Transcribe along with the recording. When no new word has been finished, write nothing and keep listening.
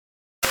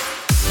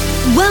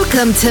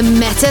Welcome to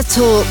Meta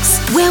Talks,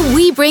 where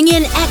we bring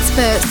in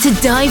experts to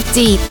dive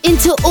deep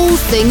into all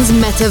things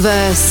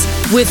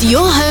metaverse. With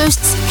your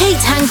hosts, Kate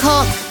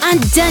Hancock and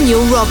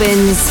Daniel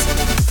Robbins.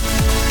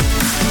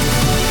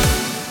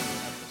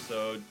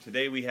 So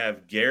today we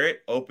have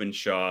Garrett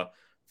Openshaw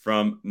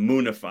from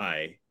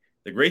Moonify.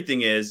 The great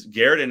thing is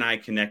Garrett and I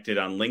connected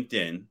on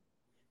LinkedIn,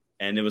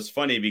 and it was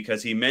funny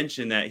because he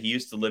mentioned that he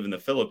used to live in the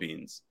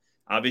Philippines.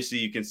 Obviously,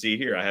 you can see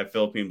here, I have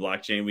Philippine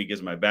Blockchain Week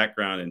as my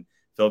background, and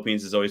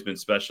Philippines has always been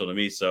special to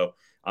me. So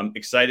I'm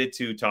excited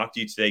to talk to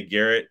you today,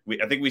 Garrett.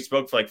 I think we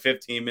spoke for like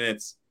 15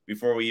 minutes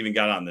before we even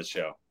got on this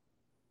show.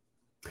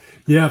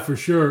 Yeah, for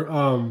sure.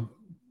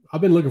 I've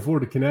been looking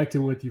forward to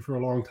connecting with you for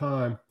a long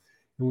time.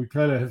 And we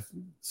kind of have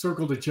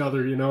circled each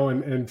other, you know,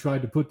 and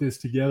tried to put this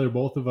together,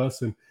 both of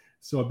us. And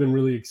so I've been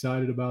really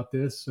excited about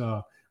this.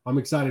 I'm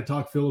excited to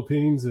talk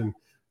Philippines and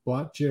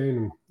blockchain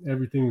and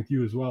everything with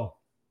you as well.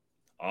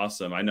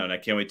 Awesome. I know. And I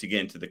can't wait to get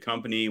into the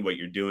company, what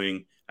you're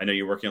doing. I know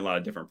you're working on a lot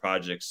of different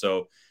projects.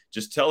 So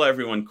just tell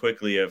everyone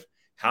quickly of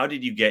how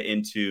did you get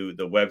into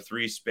the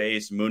Web3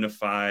 space,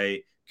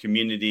 Moonify,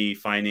 community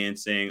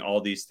financing,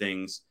 all these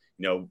things.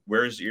 You know,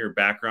 where's your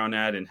background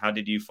at and how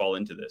did you fall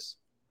into this?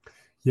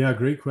 Yeah,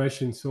 great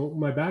question. So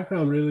my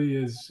background really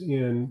is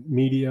in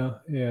media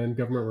and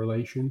government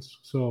relations.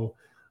 So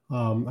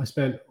I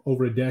spent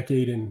over a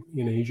decade in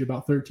Asia,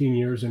 about 13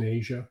 years in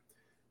Asia,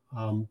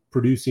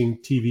 producing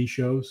TV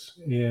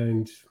shows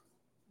and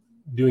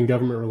doing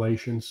government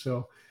relations.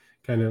 So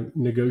kind of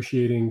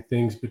negotiating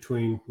things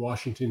between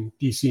Washington,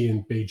 D.C.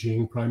 and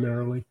Beijing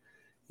primarily.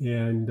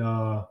 And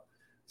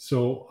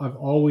so I've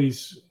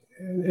always,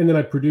 and then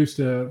I produced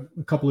a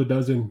couple of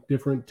dozen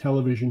different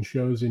television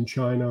shows in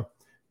China.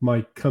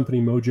 My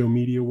company, Mojo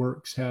Media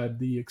Works, had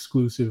the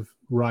exclusive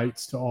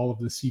rights to all of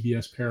the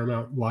CBS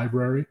Paramount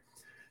library.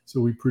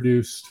 So we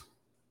produced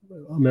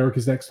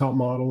America's Next Top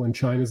Model and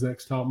China's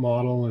Next Top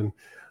Model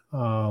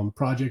and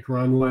Project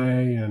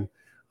Runway and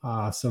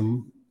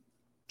some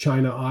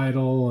China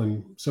Idol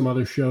and some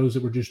other shows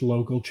that were just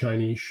local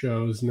Chinese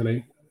shows. And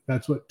then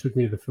that's what took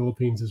me to the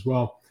Philippines as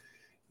well.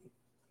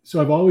 So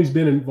I've always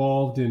been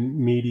involved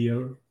in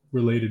media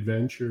related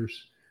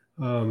ventures.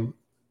 Web3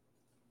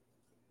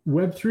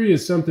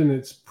 is something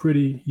that's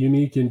pretty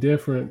unique and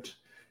different.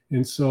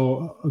 And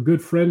so a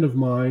good friend of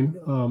mine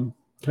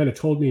kind of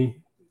told me,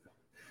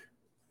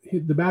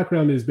 the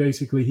background is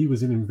basically he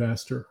was an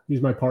investor.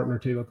 He's my partner,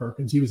 Taylor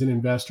Perkins. He was an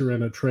investor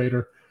and a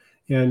trader.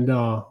 And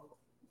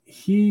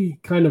he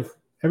kind of,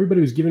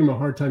 everybody was giving him a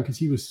hard time because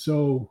he was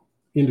so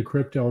into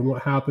crypto. And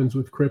what happens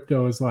with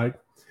crypto is like,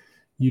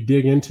 you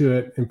dig into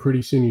it and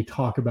pretty soon you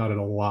talk about it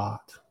a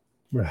lot,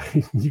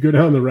 right? You go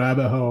down the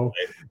rabbit hole.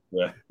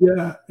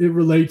 Yeah, it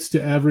relates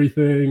to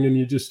everything. And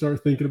you just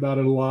start thinking about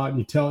it a lot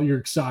and you're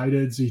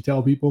excited. So you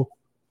tell people.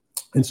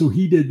 And so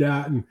he did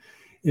that. And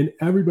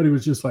everybody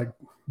was just like,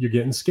 you're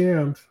getting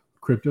scammed.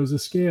 Crypto's a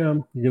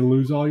scam. You're going to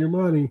lose all your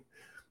money.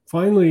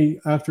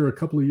 Finally, after a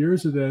couple of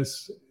years of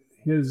this,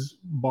 his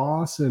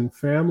boss and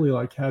family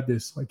had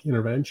this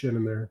intervention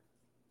and they're,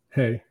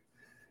 hey,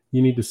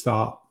 you need to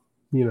stop.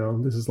 You know,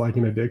 this is like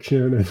an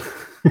addiction and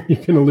you're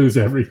going to lose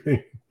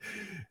everything.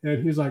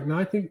 And he's like, no,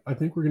 I think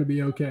we're going to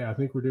be okay. I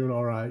think we're doing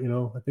all right. You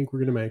know, I think we're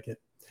going to make it.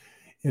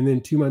 And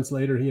then 2 months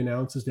later, he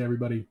announces to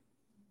everybody,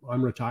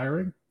 I'm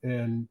retiring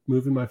and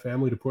moving my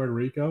family to Puerto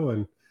Rico.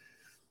 And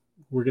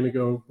we're going to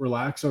go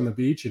relax on the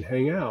beach and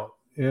hang out.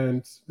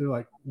 And they're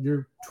like,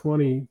 you're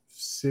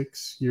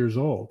 26 years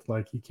old.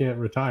 Like, you can't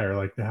retire.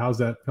 Like, how's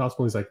that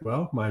possible? He's like,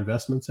 well, my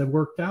investments have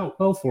worked out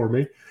well for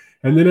me.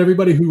 And then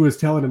everybody who was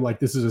telling him, like,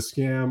 this is a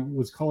scam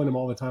was calling him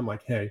all the time,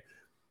 like, hey,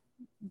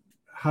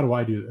 how do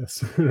I do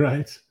this?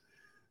 Right.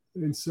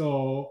 And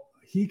so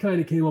he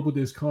kind of came up with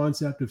this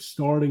concept of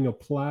starting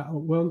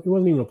well, it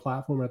wasn't even a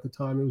platform at the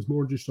time. It was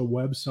more just a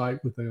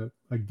website with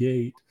a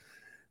gate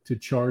to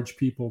charge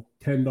people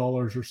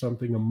 $10 or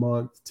something a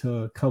month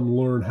to come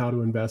learn how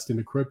to invest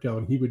into crypto.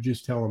 And he would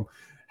just tell them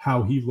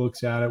how he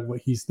looks at it, what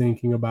he's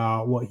thinking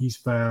about, what he's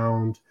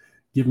found,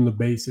 give them the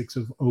basics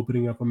of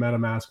opening up a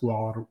MetaMask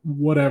wallet or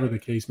whatever the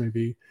case may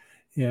be.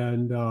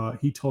 And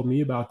he told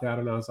me about that.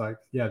 And I was like,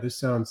 yeah, this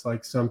sounds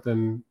like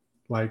something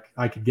like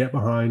I could get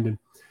behind.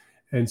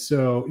 And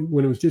so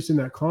when it was just in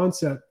that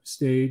concept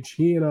stage,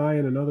 he and I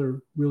and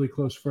another really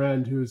close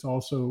friend who is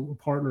also a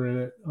partner in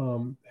it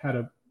had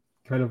a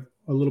kind of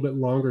a little bit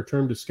longer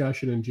term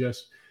discussion and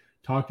just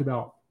talked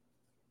about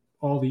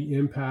all the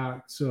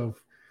impacts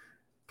of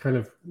kind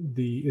of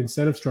the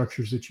incentive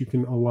structures that you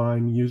can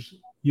align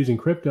using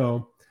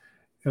crypto.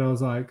 And I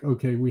was like,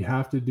 okay, we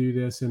have to do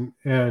this.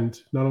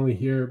 And not only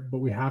here, but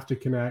we have to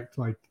connect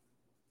like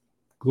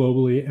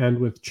globally and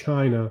with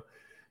China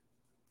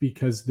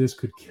because this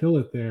could kill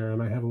it there.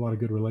 And I have a lot of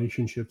good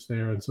relationships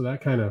there. And so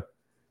that kind of,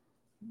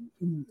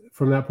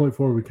 from that point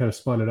forward, we kind of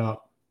spun it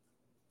up.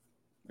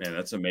 Man,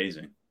 that's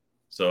amazing.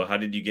 So how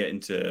did you get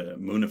into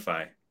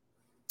Moonify?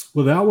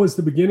 Well, that was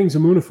the beginnings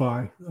of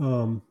Moonify.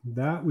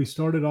 That we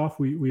started off,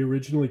 we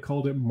originally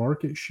called it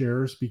market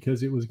shares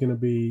because it was going to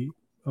be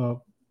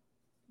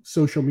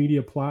social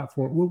media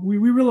platform, we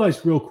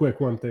realized real quick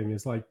one thing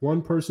is like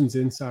one person's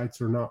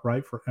insights are not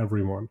right for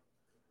everyone,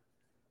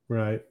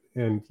 right?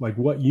 And like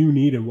what you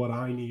need and what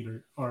I need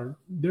are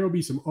there will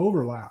be some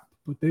overlap,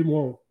 but they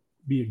won't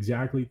be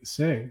exactly the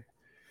same.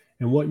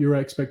 And what your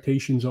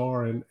expectations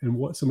are and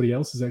what somebody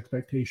else's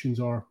expectations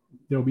are,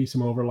 there'll be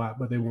some overlap,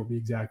 but they won't be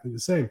exactly the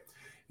same.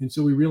 And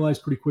so we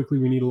realized pretty quickly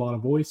we need a lot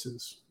of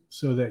voices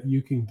so that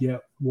you can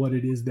get what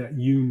it is that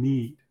you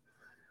need.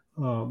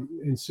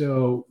 And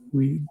so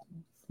we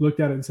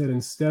looked at it and said,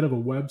 instead of a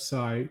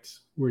website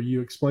where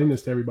you explain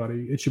this to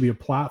everybody, it should be a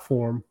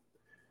platform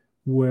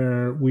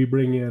where we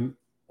bring in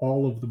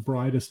all of the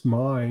brightest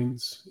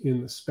minds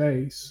in the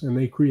space and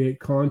they create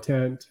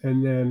content,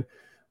 and then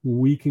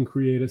we can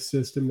create a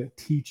system that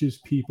teaches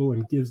people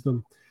and gives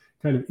them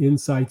kind of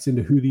insights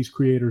into who these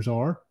creators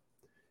are,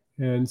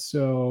 and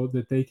so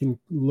that they can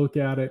look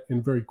at it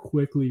and very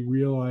quickly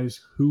realize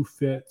who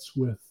fits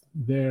with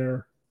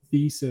their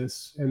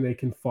thesis, and they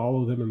can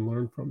follow them and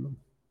learn from them.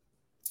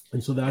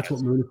 And so that's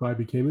what Moonify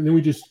became. And then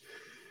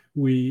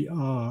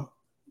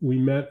we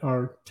met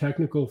our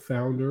technical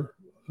founder,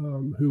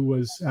 who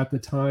was at the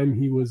time,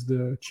 he was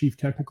the chief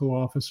technical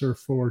officer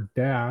for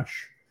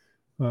Dash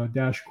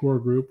Core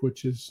Group,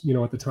 which is,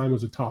 at the time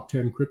was a top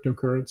 10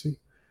 cryptocurrency.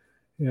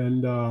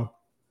 And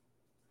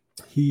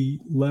he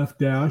left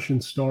Dash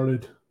and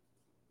started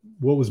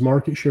what was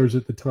market shares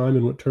at the time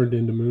and what turned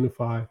into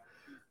Moonify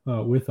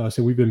with us.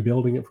 And we've been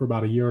building it for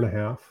about a year and a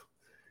half.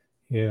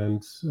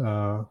 And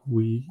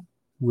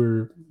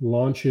we're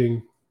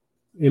launching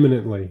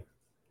imminently.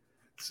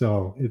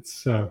 So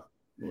it's... well,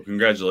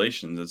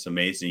 congratulations. It's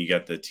amazing. You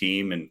got the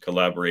team and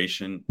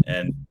collaboration.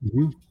 And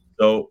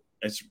so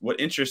what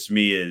interests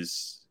me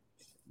is,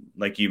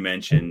 like you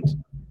mentioned,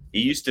 it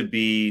used to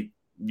be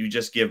you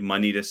just give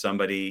money to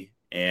somebody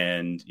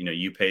and,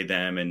 you pay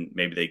them and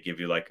maybe they give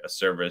you like a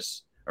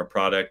service or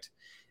product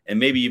and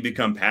maybe you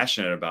become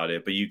passionate about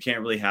it, but you can't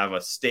really have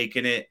a stake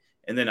in it.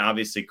 And then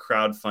obviously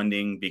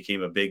crowdfunding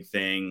became a big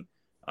thing.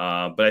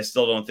 But I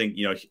still don't think,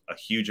 a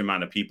huge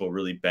amount of people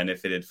really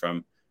benefited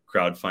from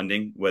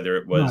crowdfunding, whether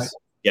it was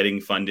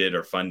getting funded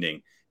or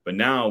funding. But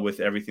now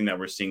with everything that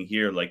we're seeing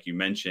here, like you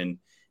mentioned,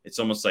 it's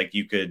almost like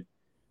you could,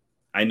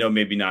 I know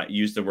maybe not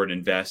use the word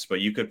invest,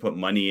 but you could put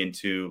money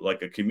into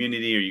like a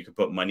community, or you could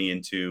put money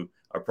into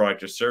a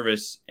product or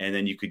service, and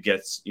then you could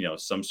get,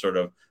 some sort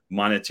of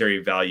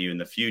monetary value in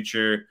the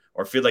future,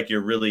 or feel like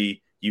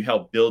you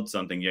help build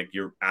something, like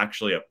you're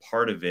actually a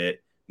part of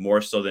it more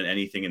so than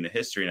anything in the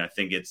history. And I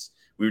think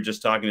we were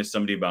just talking to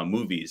somebody about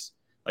movies.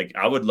 Like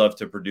I would love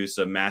to produce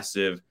a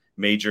massive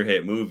major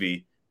hit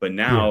movie, but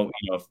now,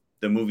 if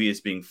the movie is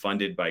being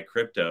funded by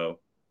crypto,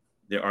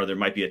 there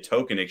might be a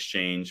token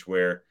exchange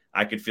where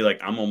I could feel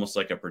like I'm almost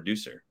like a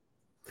producer.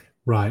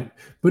 Right.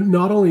 But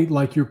not only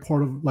like you're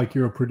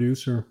a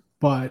producer,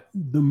 but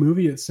the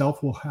movie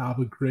itself will have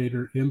a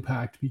greater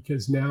impact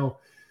because now,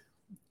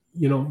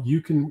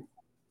 you can,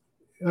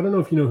 I don't know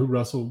if you know who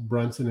Russell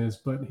Brunson is,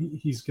 but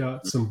he's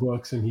got some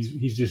books and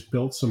he's just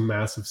built some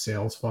massive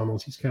sales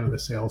funnels. He's kind of the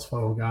sales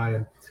funnel guy.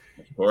 And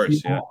of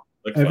course,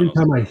 every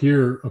time I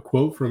hear a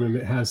quote from him,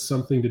 it has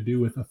something to do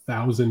with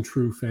 1,000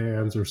 true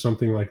fans or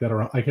something like that.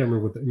 Or I can't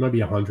remember it might be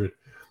 100,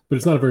 but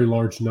it's not a very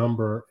large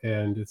number.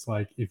 And it's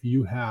like, if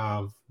you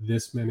have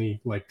this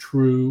many like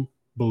true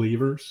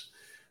believers,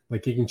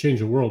 like it can change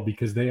the world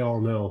because they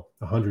all know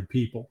 100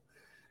 people.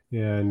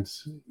 And,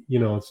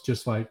 it's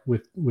just like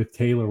with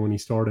Taylor, when he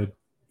started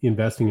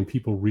investing and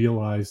people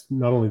realized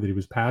not only that he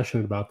was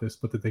passionate about this,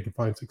 but that they could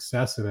find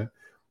success in it.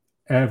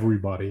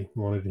 Everybody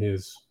wanted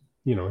his,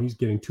 he's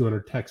getting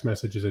 200 text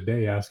messages a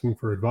day asking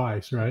for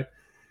advice, right?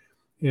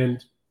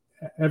 And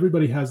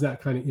everybody has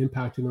that kind of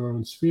impact in their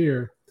own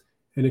sphere.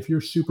 And if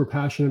you're super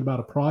passionate about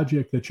a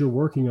project that you're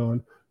working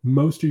on,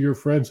 most of your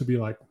friends will be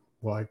like,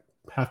 well, I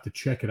have to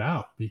check it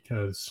out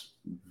because,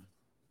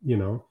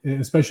 and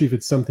especially if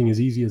it's something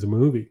as easy as a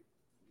movie.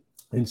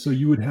 And so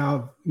you would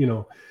have,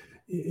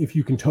 if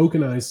you can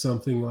tokenize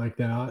something like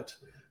that,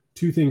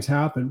 two things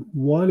happen.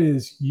 One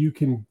is you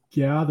can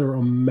gather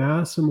a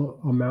massive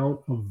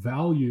amount of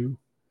value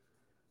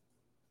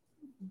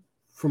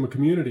from a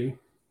community.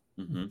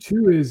 Mm-hmm.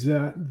 Two is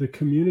that the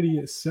community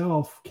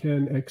itself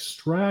can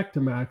extract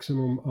a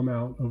maximum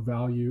amount of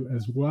value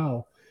as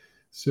well.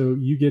 So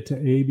you get to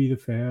A, be the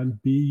fan,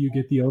 B, you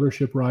get the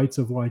ownership rights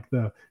of like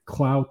the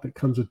clout that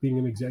comes with being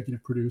an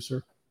executive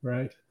producer,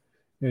 right?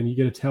 And you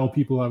get to tell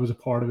people I was a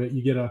part of it.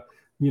 You get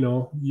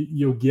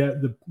you'll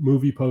get the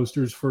movie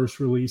posters, first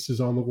releases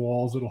on the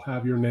walls. It'll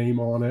have your name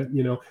on it,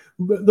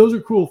 but those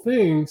are cool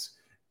things.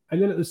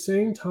 And then at the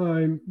same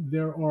time,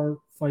 there are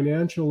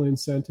financial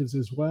incentives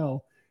as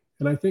well.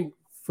 And I think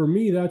for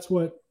me, that's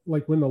what,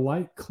 like when the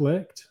light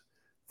clicked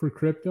for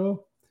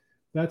crypto,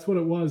 that's what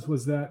it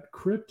was that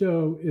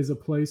crypto is a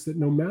place that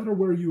no matter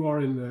where you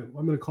are in I'm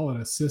going to call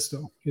it a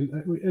system, in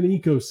an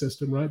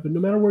ecosystem, right? But no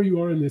matter where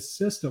you are in this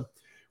system,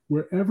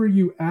 wherever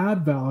you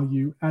add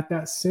value, at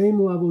that same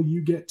level,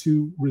 you get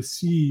to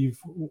receive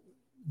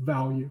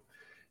value.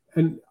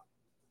 And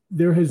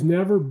there has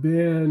never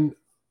been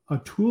a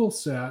tool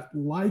set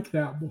like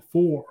that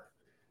before.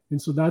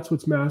 And so that's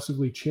what's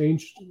massively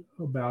changed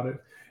about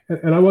it.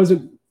 And I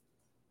wasn't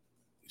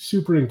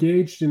super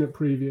engaged in it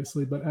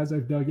previously, but as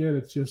I've dug in,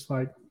 it's just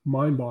like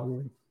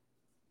mind-boggling.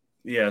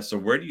 Yeah. So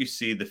where do you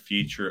see the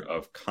future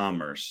of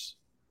commerce?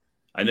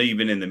 I know you've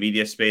been in the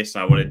media space,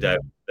 and I want to dive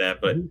into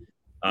that, but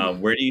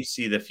where do you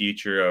see the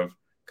future of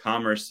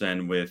commerce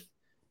then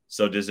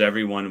so does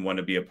everyone want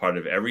to be a part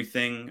of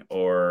everything,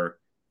 or,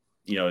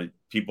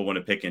 people want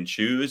to pick and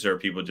choose, or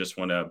people just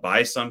want to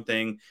buy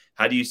something?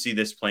 How do you see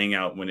this playing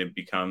out when it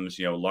becomes,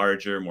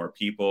 larger, more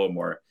people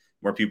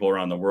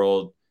around the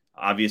world?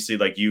 Obviously,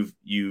 like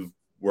you've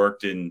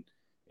worked in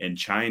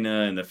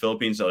China and the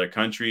Philippines, other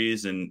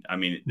countries. And I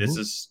mean, this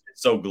is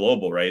so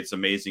global, right? It's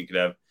amazing. You could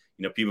have,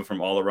 people from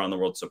all around the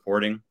world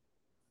supporting.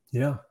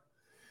 Yeah.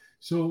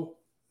 So,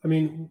 I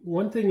mean,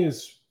 one thing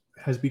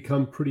has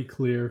become pretty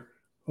clear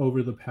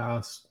over the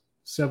past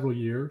several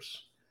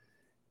years.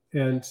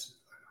 And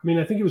I mean,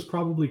 I think it was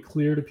probably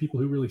clear to people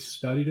who really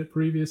studied it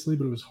previously,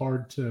 but it was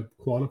hard to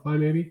quantify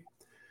maybe.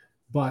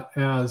 But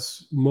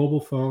as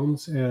mobile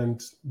phones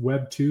and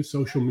Web2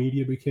 social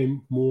media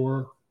became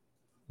more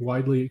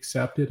widely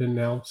accepted and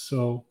now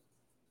so,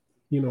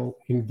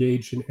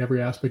 engaged in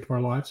every aspect of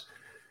our lives,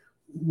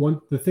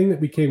 the thing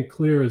that became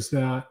clear is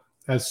that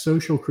as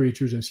social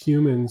creatures, as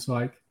humans,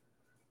 like,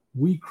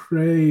 we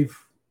crave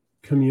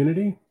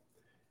community,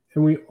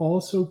 and we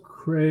also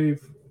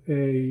crave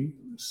a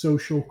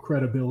social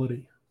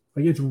credibility.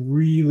 Like, it's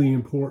really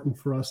important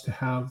for us to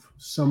have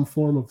some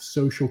form of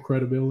social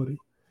credibility.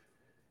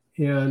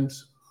 And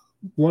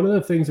one of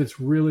the things that's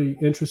really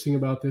interesting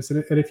about this,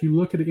 and if you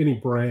look at any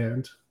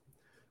brand,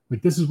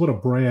 like, this is what a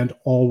brand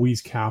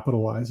always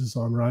capitalizes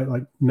on, right?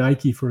 Like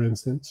Nike, for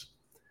instance.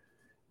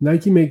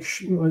 Nike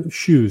makes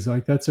shoes,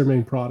 like that's their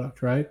main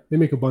product, right? They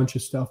make a bunch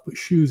of stuff, but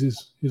shoes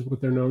is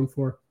what they're known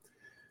for.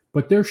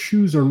 But their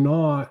shoes are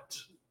not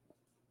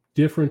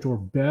different or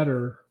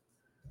better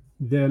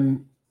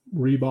than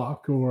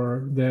Reebok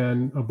or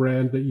than a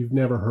brand that you've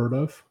never heard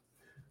of,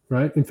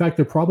 right? In fact,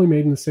 they're probably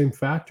made in the same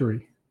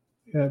factory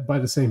by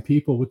the same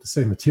people with the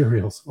same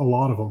materials, a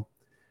lot of them.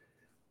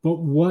 But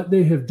what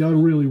they have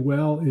done really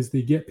well is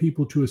they get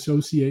people to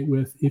associate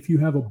with, if you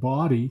have a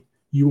body,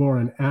 you are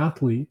an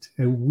athlete,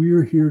 and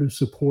we're here to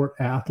support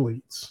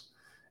athletes.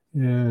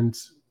 And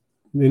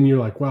then you're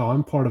like, wow,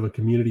 I'm part of a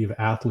community of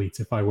athletes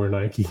if I wear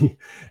Nike.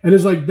 And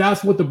it's like,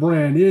 that's what the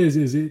brand is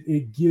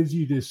it gives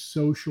you this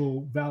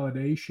social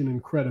validation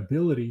and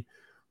credibility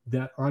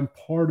that I'm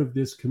part of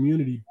this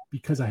community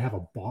because I have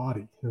a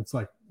body. And it's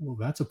like, well,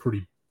 that's a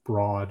pretty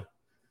broad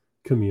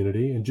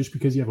community. And just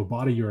because you have a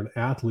body, you're an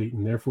athlete,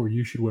 and therefore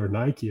you should wear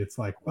Nike. It's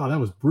like, wow, that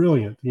was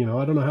brilliant. I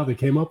don't know how they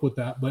came up with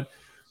that, but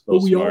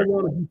we all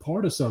want to be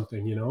part of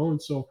something,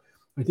 and so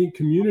I think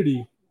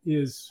community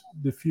is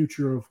the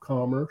future of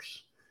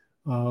commerce.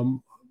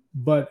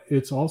 But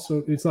it's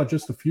not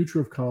just the future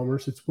of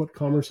commerce, it's what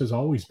commerce has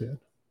always been.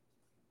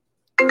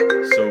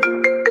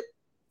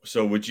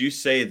 So would you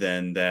say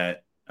then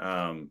that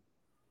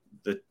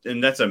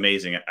and that's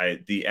amazing.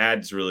 The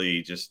ads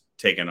really just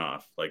taken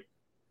off, like,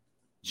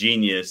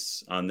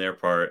 genius on their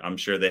part. I'm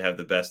sure they have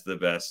the best of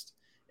the best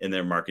in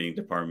their marketing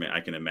department,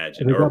 I can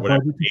imagine. Or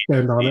whatever to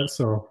spend on it.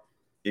 So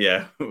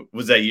yeah,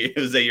 was that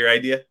your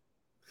idea?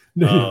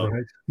 No,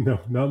 right. No,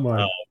 not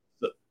mine.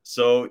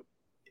 So,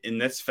 and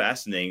that's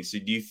fascinating. So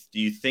do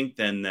you think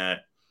then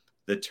that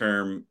the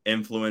term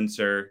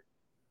influencer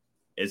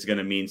is going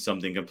to mean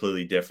something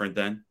completely different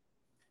then?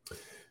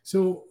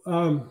 So,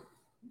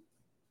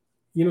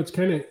 it's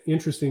kind of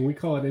interesting. We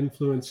call it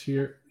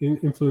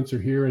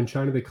influencer here. In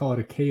China, they call it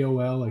a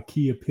KOL, a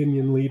key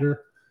opinion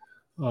leader.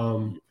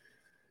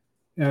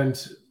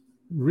 And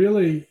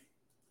really,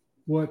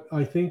 what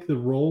I think the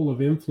role of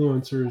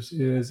influencers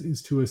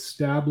is to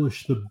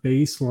establish the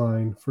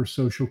baseline for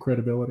social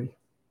credibility.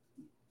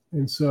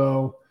 And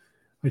so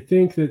I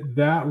think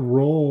that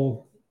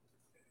role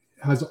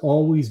has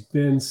always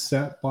been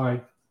set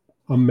by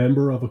a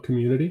member of a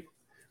community.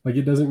 Like,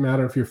 it doesn't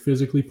matter if you're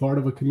physically part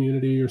of a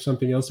community or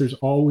something else. There's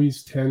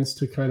always tends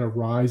to kind of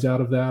rise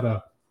out of that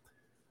a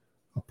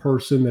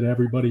person that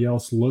everybody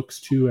else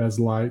looks to as,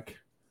 like,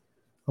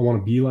 I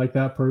want to be like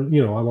that person.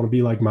 I want to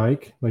be like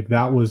Mike. Like,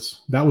 that was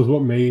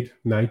what made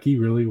Nike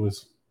really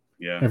was.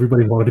 Yeah.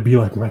 Everybody wanted to be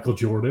like Michael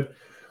Jordan.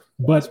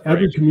 But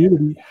every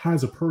community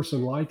has a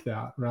person like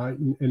that, right?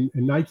 And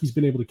Nike's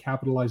been able to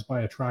capitalize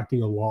by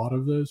attracting a lot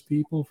of those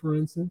people, for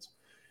instance.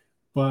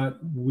 But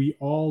we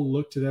all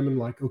look to them and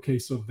like, okay,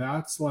 so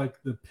that's like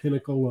the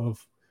pinnacle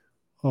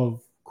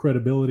of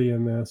credibility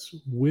in this.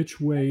 Which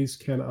ways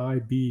can I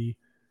be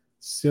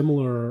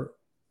similar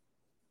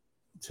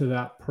to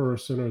that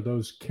person or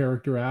those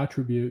character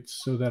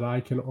attributes so that I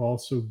can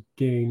also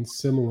gain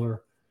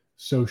similar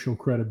social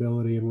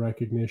credibility and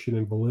recognition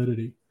and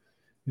validity?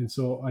 And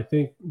so I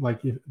think,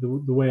 like,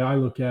 the way I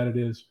look at it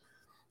is,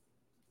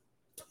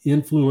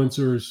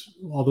 influencers,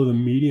 although the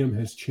medium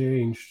has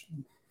changed,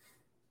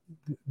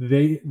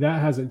 that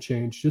hasn't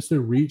changed. Just their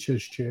reach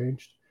has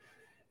changed.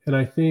 And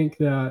I think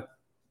that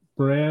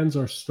brands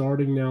are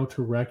starting now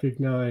to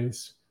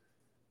recognize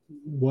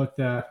what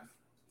that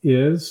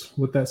is,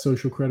 what that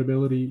social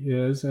credibility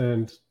is,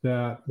 and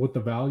that what the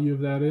value of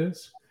that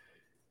is.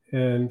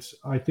 And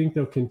I think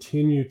they'll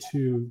continue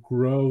to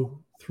grow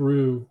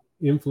through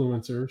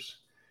influencers,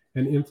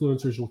 and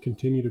influencers will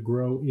continue to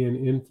grow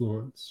in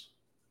influence.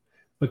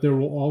 But there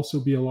will also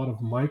be a lot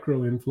of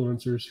micro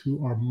influencers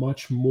who are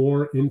much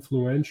more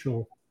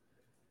influential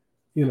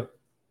in a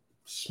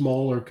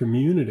smaller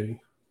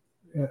community.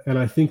 And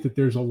I think that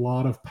there's a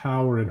lot of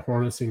power in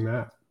harnessing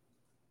that.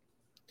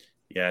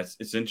 Yeah,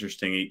 it's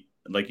interesting.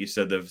 Like you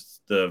said,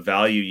 the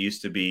value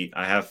used to be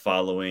I have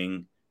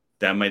following.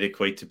 That might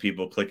equate to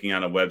people clicking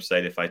on a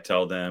website if I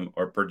tell them,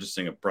 or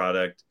purchasing a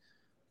product.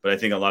 But I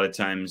think a lot of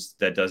times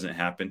that doesn't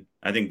happen.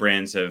 I think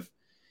brands have,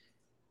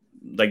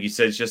 like you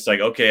said, it's just like,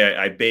 okay,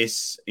 I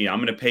base, I'm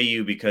going to pay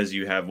you because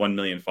you have 1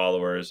 million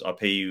followers. I'll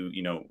pay you,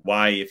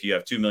 why if you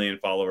have 2 million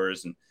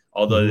followers. And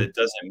although it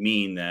doesn't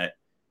mean that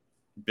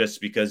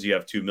just because you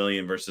have 2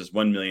 million versus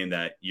 1 million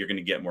that you're going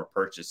to get more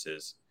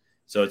purchases.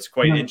 So it's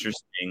quite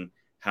interesting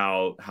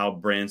how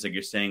brands, like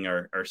you're saying,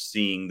 are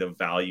seeing the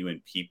value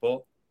in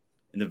people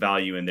and the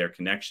value in their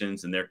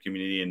connections and their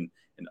community and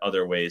in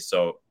other ways.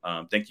 So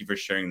thank you for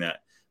sharing that.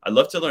 I'd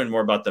love to learn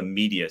more about the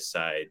media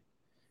side,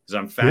 because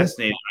I'm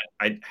fascinated.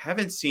 Yeah. I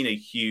haven't seen a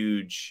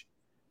huge,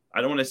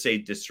 I don't want to say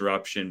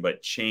disruption,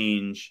 but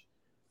change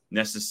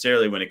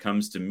necessarily when it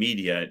comes to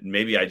media.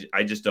 Maybe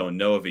I just don't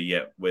know of it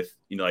yet with,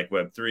 like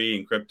Web3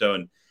 and crypto.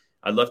 And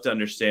I'd love to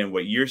understand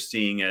what you're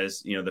seeing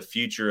as, the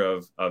future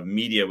of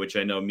media, which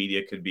I know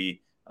media could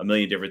be a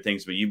million different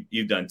things, but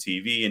you've done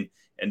TV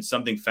and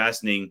something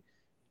fascinating.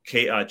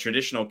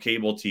 Traditional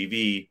cable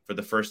TV for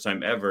the first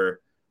time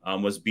ever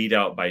was beat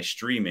out by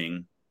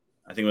streaming.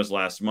 I think it was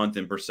last month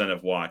in percent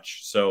of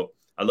watch. So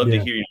I'd love to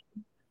hear,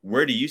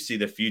 where do you see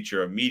the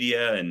future of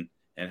media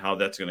and how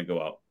that's going to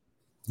go out?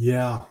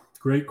 Yeah,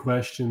 great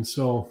question.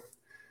 So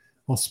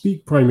I'll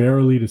speak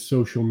primarily to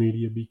social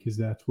media because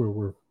that's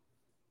where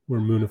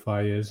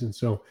Moonify is. And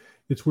so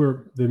it's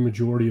where the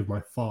majority of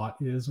my thought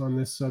is on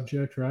this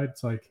subject, right?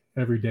 It's like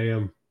every day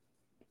I'm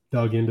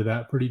dug into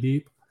that pretty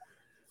deep.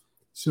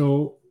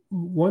 So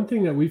one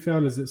thing that we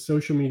found is that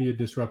social media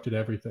disrupted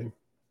everything.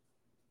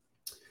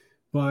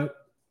 But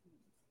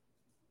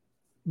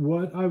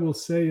what I will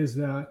say is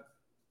that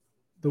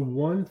the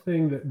one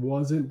thing that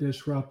wasn't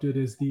disrupted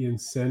is the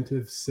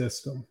incentive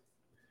system,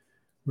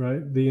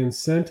 right? The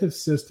incentive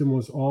system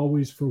was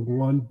always, for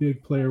one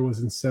big player,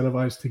 was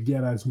incentivized to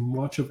get as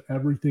much of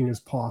everything as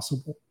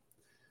possible.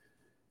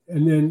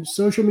 And then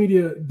social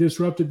media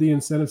disrupted the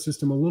incentive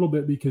system a little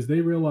bit because they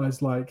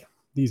realized, like,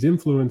 these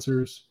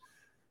influencers,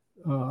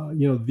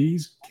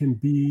 these can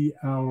be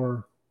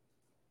our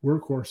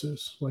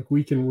workhorses. Like,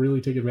 we can really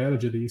take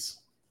advantage of these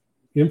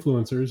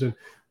influencers and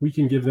we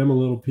can give them a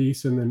little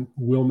piece and then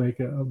we'll make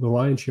the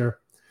lion's share.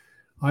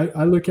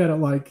 I look at it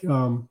like,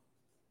 I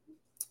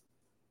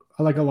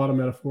like a lot of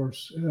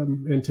metaphors.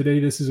 And today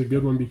this is a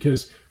good one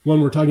because,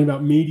 one, we're talking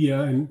about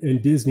media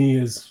and Disney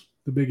is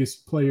the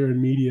biggest player in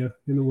media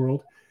in the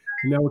world.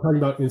 And now we're talking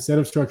about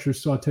incentive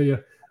structures. So I'll tell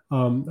you,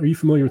 are you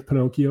familiar with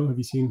Pinocchio? Have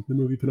you seen the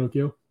movie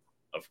Pinocchio?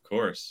 Of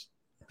course.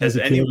 Has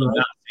anyone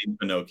not seen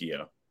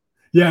Pinocchio?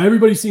 Yeah,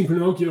 everybody's seen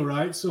Pinocchio,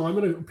 right? So I'm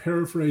going to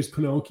paraphrase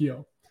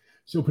Pinocchio.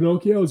 So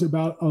Pinocchio is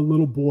about a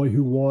little boy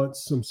who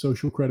wants some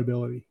social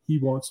credibility. He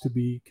wants to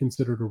be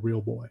considered a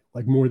real boy,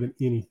 like more than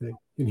anything,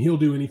 and he'll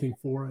do anything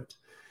for it.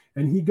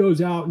 And he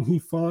goes out and he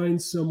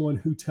finds someone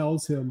who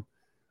tells him,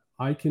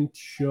 I can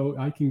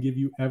give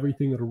you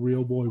everything that a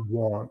real boy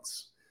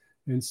wants.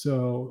 And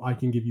so I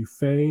can give you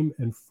fame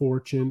and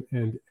fortune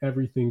and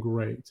everything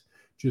great.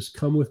 Just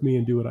come with me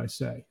and do what I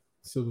say.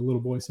 So the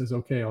little boy says,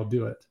 okay, I'll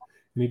do it.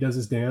 And he does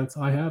his dance.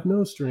 I have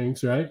no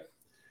strings, right?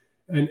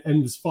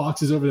 And this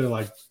fox is over there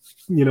like,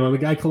 the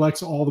guy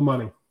collects all the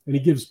money and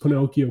he gives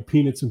Pinocchio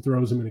peanuts and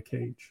throws him in a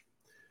cage.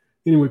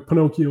 Anyway,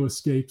 Pinocchio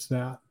escapes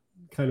that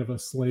kind of a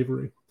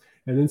slavery.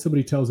 And then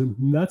somebody tells him,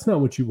 that's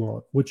not what you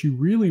want. What you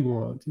really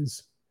want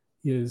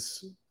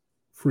is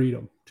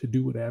freedom to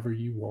do whatever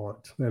you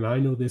want. And I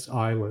know this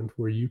island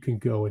where you can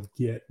go and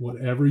get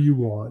whatever you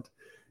want,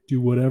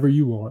 do whatever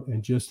you want,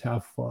 and just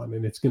have fun.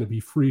 And it's going to be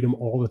freedom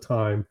all the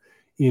time,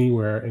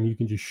 anywhere. And you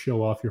can just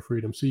show off your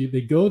freedom. So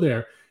they go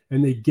there.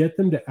 And they get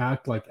them to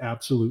act like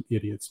absolute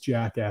idiots,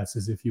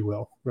 jackasses, if you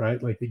will,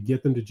 right? Like they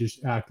get them to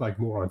just act like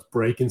morons,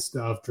 breaking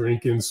stuff,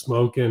 drinking,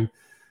 smoking,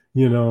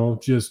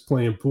 just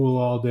playing pool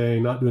all day,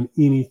 not doing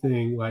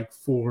anything like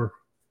for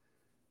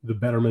the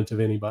betterment of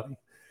anybody.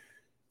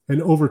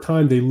 And over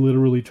time, they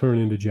literally turn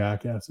into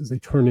jackasses. They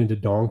turn into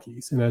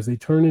donkeys. And as they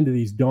turn into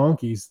these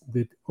donkeys,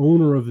 the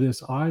owner of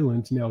this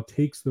island now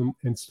takes them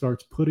and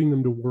starts putting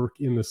them to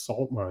work in the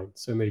salt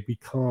mines. And they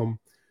become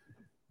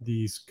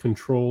these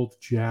controlled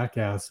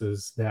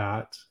jackasses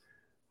that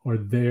are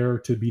there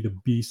to be the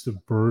beast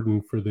of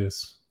burden for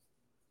this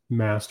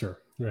master,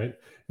 right?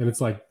 And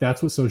it's like,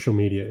 that's what social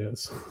media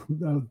is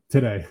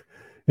today.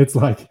 It's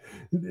like,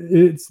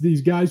 it's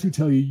these guys who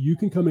tell you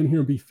can come in here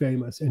and be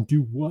famous and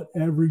do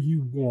whatever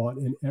you want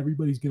and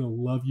everybody's going to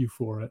love you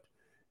for it.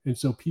 And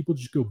so people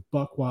just go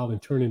buck wild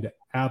and turn into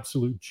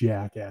absolute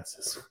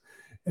jackasses.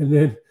 And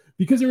then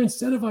because they're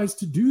incentivized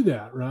to do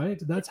that,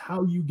 right? That's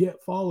how you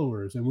get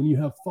followers. And when you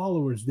have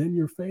followers, then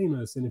you're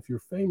famous. And if you're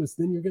famous,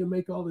 then you're going to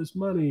make all this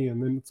money.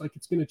 And then it's like,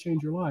 it's going to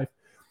change your life.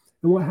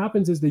 And what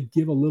happens is they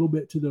give a little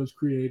bit to those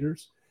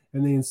creators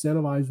and they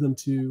incentivize them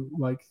to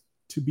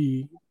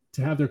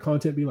have their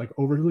content be like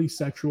overly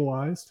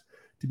sexualized,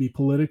 to be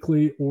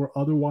politically or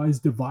otherwise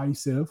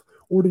divisive,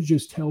 or to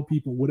just tell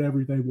people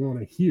whatever they want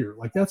to hear.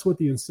 Like that's what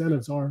the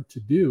incentives are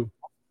to do.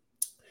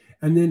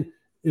 And then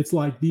it's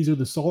like, these are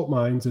the salt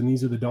mines and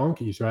these are the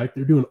donkeys, right?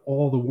 They're doing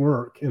all the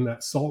work. And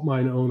that salt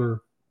mine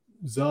owner,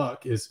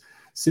 Zuck, is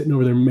sitting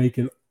over there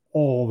making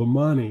all the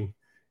money.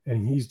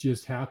 And he's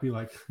just happy,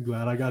 like,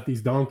 glad I got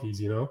these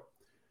donkeys,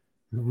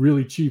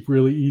 really cheap,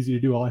 really easy to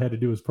do. All I had to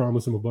do was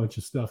promise him a bunch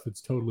of stuff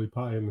that's totally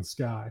pie in the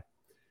sky.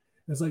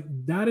 It's like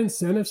that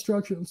incentive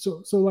structure.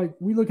 So like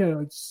we look at it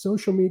like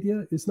social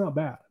media, it's not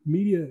bad.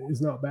 Media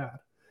is not bad.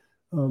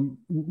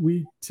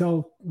 We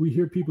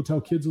hear people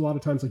tell kids a lot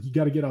of times, like, you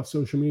got to get off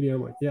social media.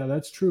 I'm like, yeah,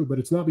 that's true. But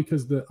it's not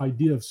because the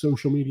idea of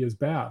social media is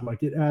bad.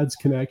 Like it adds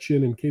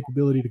connection and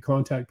capability to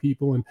contact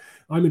people. And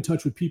I'm in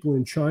touch with people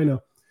in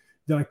China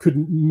that I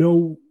could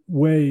no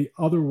way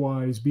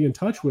otherwise be in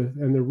touch with.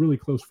 And they're really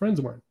close friends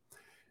of mine.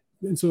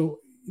 And so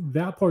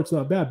that part's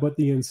not bad, but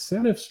the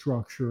incentive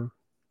structure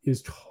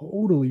is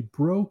totally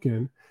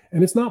broken.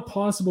 And it's not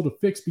possible to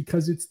fix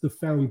because it's the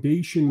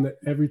foundation that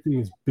everything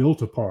is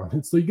built upon.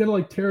 And so you got to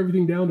like tear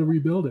everything down to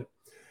rebuild it.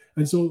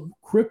 And so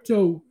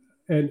crypto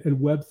and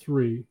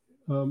Web3,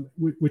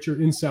 which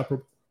are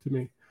inseparable to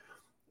me,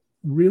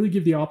 really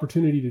give the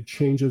opportunity to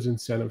change those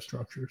incentive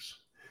structures.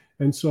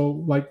 And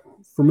so like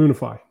for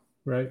Moonify,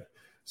 right?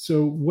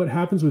 So what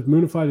happens with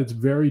Moonify that's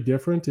very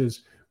different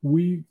is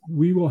we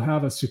will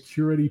have a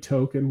security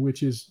token,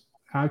 which is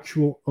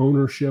actual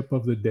ownership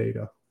of the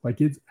data. Like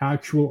it's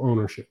actual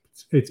ownership.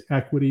 It's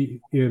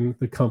equity in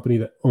the company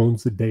that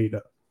owns the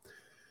data.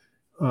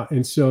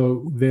 And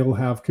so they'll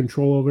have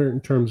control over it in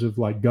terms of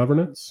like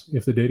governance.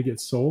 If the data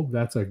gets sold,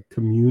 that's a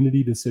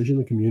community decision.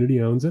 The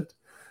community owns it.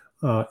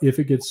 If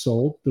it gets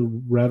sold, the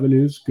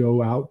revenues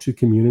go out to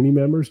community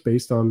members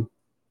based on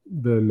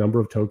the number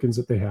of tokens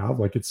that they have.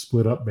 Like it's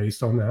split up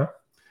based on that.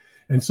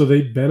 And so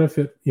they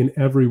benefit in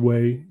every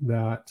way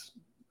that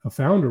a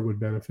founder would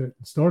benefit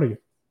in starting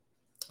it.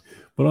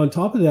 But on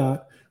top of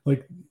that,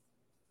 like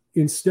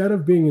instead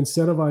of being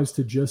incentivized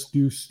to just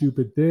do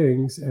stupid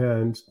things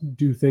and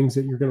do things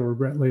that you're going to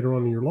regret later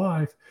on in your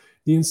life,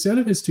 the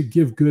incentive is to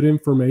give good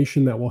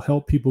information that will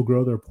help people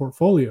grow their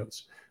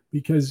portfolios.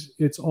 Because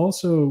it's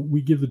also,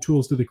 we give the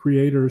tools to the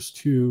creators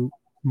to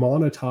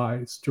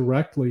monetize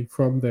directly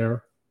from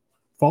their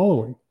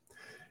following.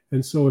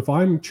 And so if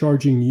I'm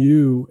charging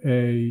you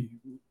a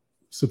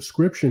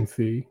subscription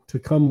fee to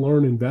come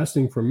learn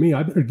investing from me,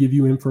 I better give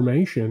you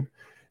information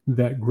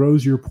that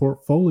grows your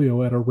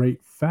portfolio at a rate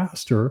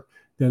faster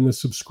than the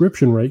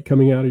subscription rate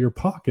coming out of your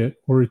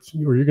pocket, or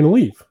you're going to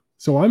leave.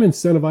 So I'm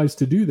incentivized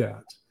to do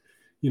that.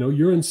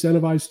 You're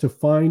incentivized to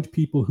find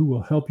people who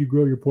will help you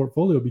grow your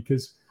portfolio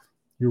because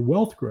your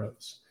wealth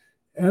grows.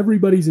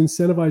 Everybody's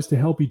incentivized to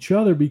help each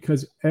other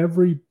because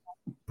every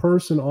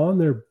person on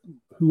there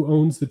who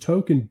owns the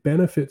token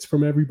benefits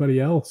from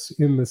everybody else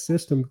in the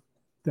system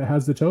that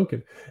has the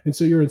token. And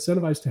so you're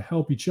incentivized to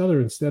help each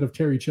other instead of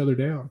tear each other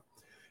down.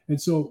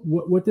 And so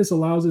what this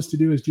allows us to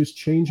do is just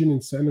change an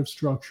incentive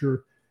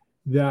structure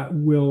that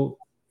will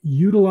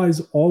utilize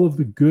all of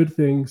the good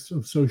things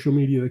of social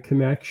media, the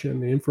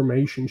connection, the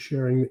information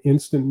sharing, the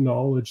instant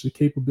knowledge, the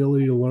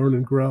capability to learn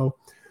and grow,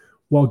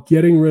 while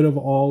getting rid of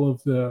all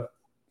of the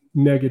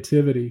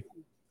negativity,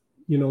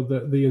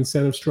 the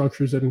incentive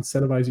structures that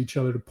incentivize each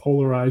other to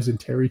polarize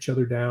and tear each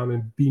other down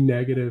and be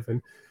negative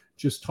and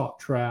just talk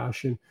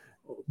trash and,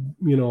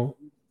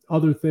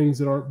 other things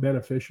that aren't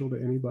beneficial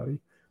to anybody.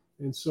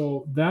 And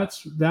so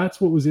that's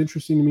what was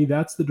interesting to me.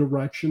 That's the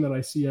direction that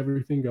I see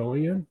everything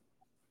going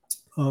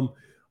in.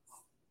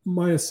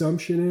 My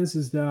assumption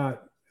is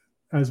that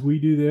as we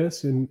do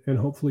this and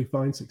hopefully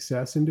find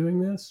success in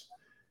doing this,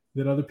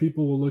 that other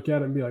people will look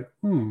at it and be like,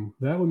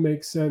 that would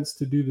make sense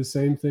to do the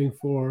same thing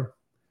for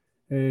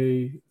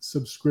a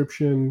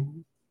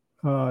subscription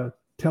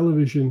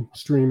television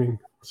streaming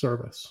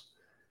service,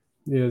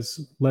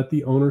 is let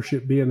the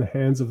ownership be in the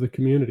hands of the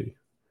community,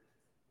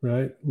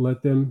 right?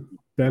 Let them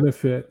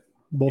benefit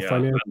both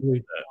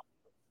financially.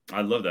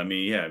 I love that. I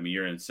mean,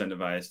 you're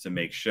incentivized to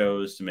make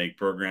shows, to make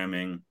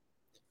programming.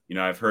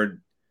 I've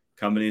heard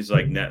companies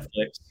like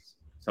Netflix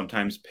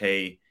sometimes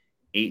pay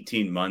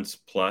 18 months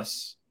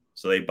plus.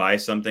 So they buy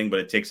something, but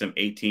it takes them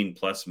 18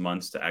 plus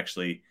months to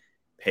actually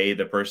pay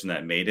the person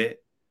that made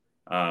it,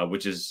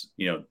 which is,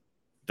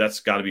 that's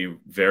got to be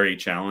very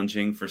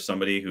challenging for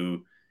somebody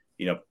who,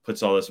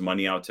 puts all this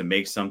money out to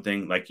make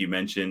something. Like you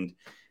mentioned,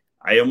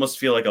 I almost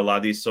feel like a lot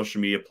of these social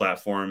media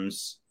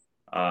platforms,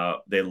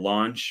 they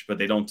launch, but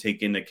they don't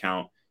take into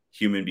account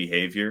human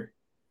behavior.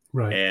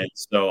 Right. And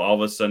so all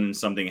of a sudden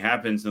something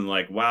happens and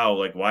like, wow,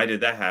 like why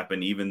did that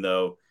happen? Even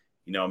though,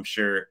 I'm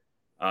sure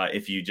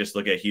if you just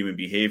look at human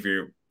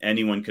behavior,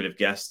 anyone could have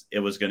guessed it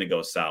was going to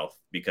go south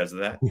because of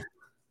that.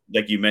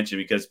 like you mentioned,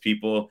 because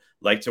people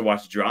like to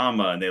watch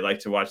drama and they like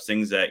to watch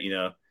things that,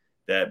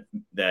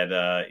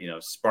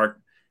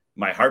 spark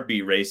my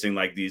heartbeat racing,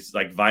 like these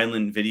like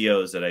violent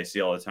videos that I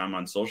see all the time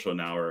on social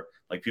now, or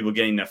like people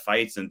getting into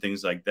fights and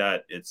things like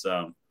that. It's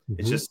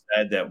just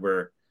sad that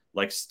we're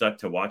like stuck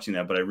to watching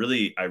that. But I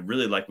really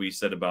like what you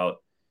said about,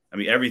 I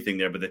mean, everything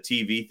there, but the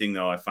TV thing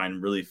though, I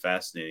find really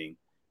fascinating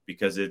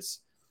because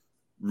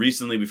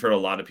recently we've heard a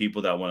lot of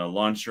people that want to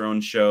launch their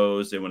own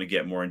shows. They want to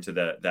get more into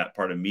that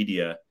part of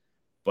media,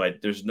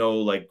 but there's no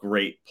like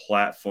great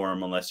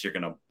platform unless you're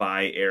going to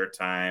buy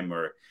airtime,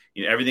 or,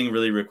 everything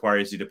really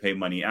requires you to pay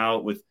money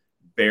out with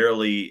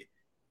barely,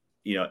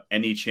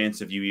 any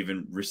chance of you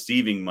even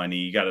receiving money.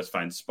 You got to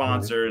find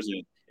sponsors.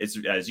 And it's,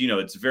 as you know,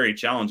 it's very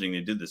challenging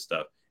to do this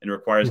stuff, and it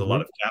requires a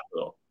lot of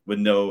capital with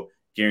no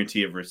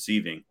guarantee of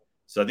receiving.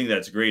 So I think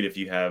that's great if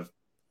you have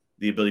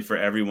the ability for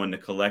everyone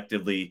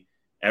collectively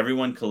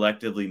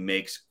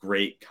makes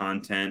great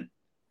content.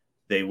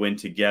 They win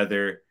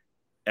together.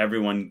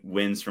 Everyone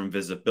wins from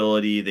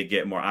visibility. They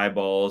get more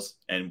eyeballs,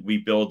 and we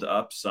build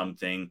up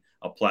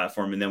a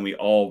platform, and then we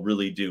all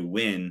really do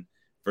win,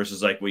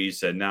 versus like what you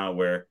said now,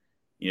 where,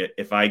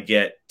 if I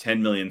get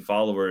 10 million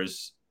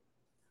followers,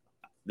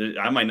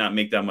 I might not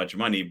make that much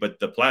money, but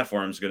the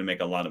platform's going to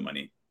make a lot of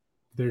money.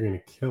 They're going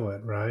to kill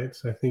it, right?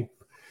 So I think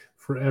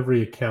for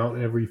every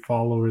account, every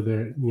follower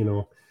there,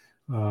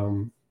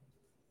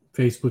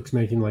 Facebook's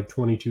making like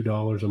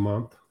 $22 a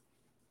month.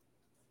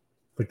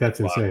 Like,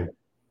 that's insane.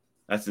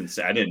 That's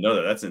insane. I didn't know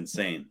that. That's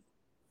insane.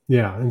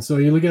 Yeah. And so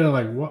you look at it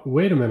like,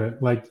 wait a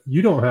minute, like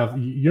you're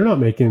not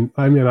making,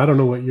 I mean, I don't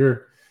know what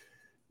your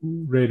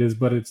rate is,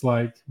 but it's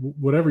like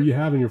whatever you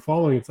have in your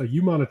following, it's like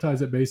you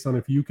monetize it based on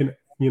if you can,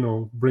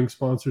 bring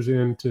sponsors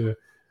in to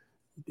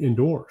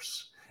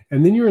endorse.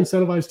 And then you're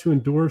incentivized to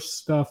endorse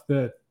stuff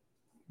that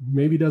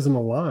maybe doesn't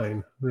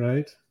align,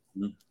 right?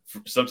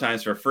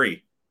 Sometimes for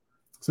free.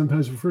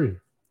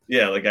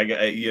 Yeah, like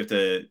you have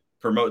to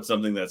promote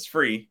something that's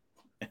free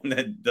and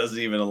that doesn't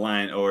even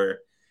align. Or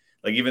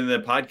like even the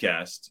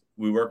podcast,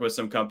 we work with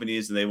some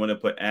companies and they want to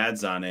put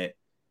ads on it.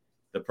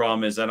 The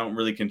problem is I don't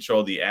really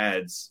control the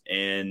ads,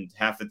 and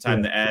half the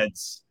time the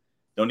ads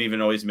don't even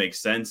always make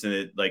sense, and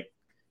it like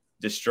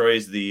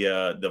destroys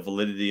the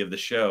validity of the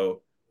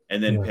show.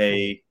 And then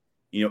pay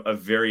a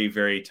very,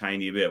 very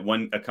tiny bit.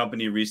 A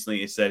company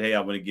recently said, "Hey, I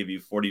want to give you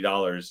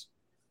 $40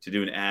 to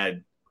do an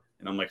ad,"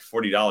 and I'm like,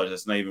 $40?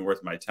 That's not even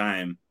worth my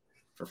time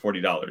for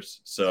 $40.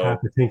 So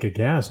half a tank of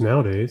gas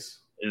nowadays.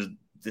 Is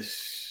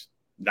this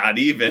not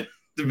even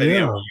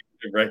depending on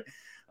right?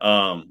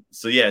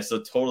 So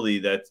totally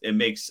that it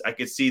makes, I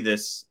could see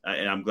this,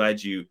 and I'm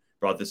glad you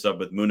brought this up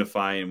with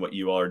Moonify and what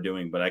you all are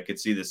doing, but I could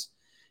see this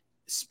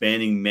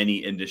spanning many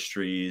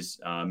industries,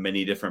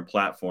 many different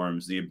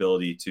platforms, the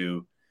ability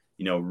to,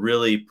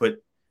 really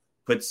put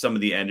some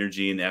of the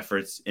energy and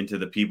efforts into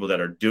the people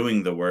that are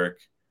doing the work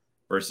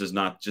versus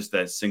not just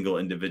that single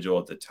individual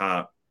at the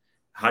top.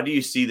 How do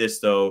you see this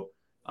though,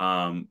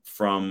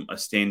 from a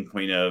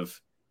standpoint of,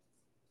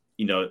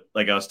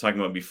 like I was talking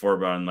about before,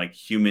 about on like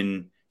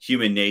human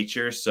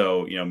nature.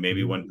 So,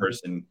 maybe one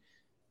person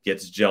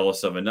gets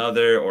jealous of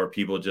another, or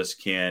people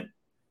just can't,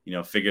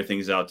 figure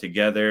things out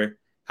together.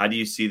 How do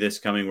you see this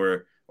coming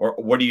or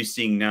what are you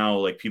seeing now?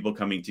 Like people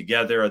coming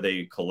together, are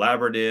they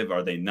collaborative?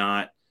 Are they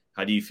not?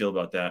 How do you feel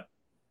about that?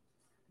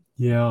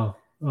 Yeah.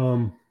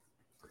 So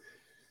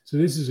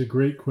this is a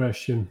great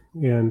question.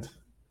 And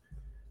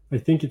I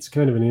think it's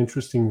kind of an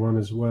interesting one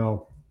as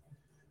well.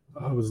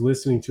 I was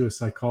listening to a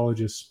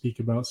psychologist speak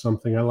about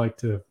something. I like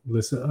to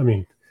listen. I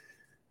mean,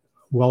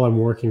 while I'm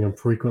working, I'm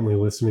frequently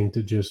listening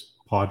to just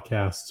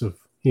podcasts of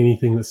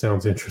anything that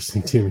sounds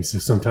interesting to me. So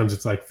sometimes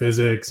it's like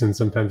physics, and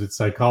sometimes it's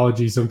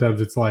psychology.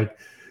 Sometimes it's like,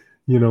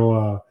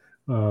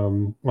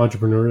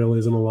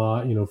 entrepreneurialism a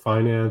lot,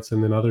 finance.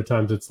 And then other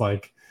times it's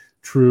like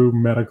true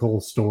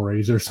medical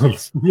stories or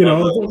something,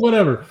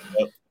 whatever.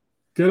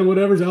 Kind of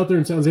whatever's out there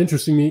and sounds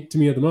interesting to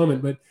me at the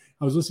moment. But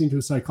I was listening to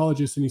a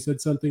psychologist, and he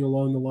said something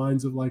along the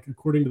lines of like,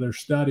 according to their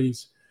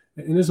studies,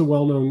 and is a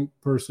well-known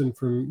person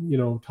from,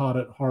 taught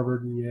at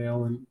Harvard and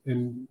Yale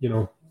and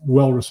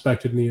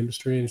well-respected in the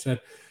industry. And he said,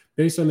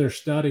 based on their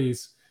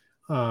studies,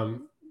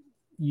 you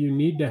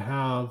need to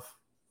have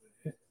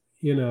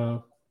in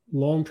a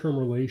long-term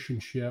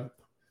relationship,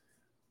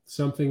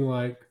 something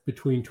like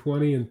between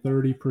 20 and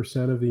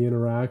 30% of the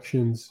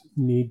interactions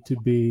need to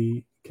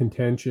be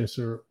contentious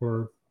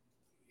or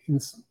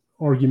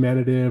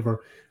argumentative,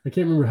 or I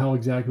can't remember how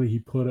exactly he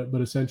put it,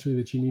 but essentially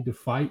that you need to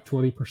fight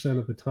 20%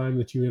 of the time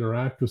that you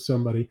interact with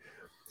somebody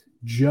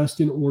just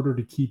in order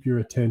to keep your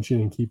attention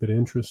and keep it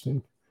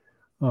interesting.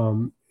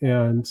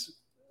 And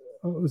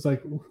I was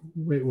like,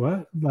 wait,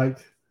 what? Like,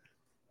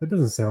 that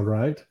doesn't sound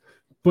right.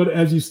 But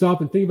as you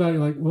stop and think about it,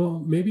 you're like,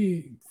 well,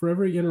 maybe for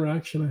every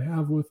interaction I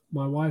have with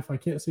my wife, I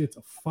can't say it's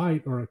a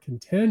fight or a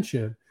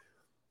contention,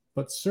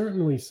 but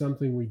certainly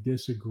something we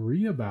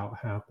disagree about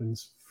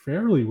happens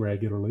fairly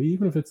regularly.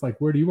 Even if it's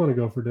like, where do you want to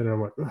go for dinner?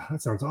 I'm like,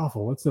 that sounds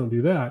awful. Let's don't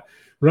do that.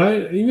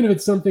 Right. Even if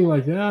it's something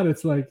like that,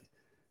 it's like,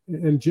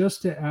 And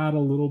just to add a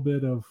little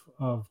bit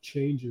of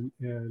change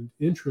and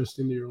interest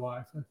into your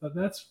life. I thought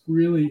that's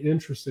really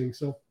interesting.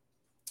 So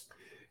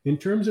in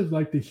terms of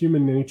like the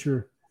human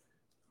nature,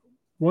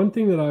 one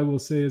thing that I will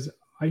say is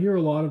I hear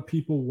a lot of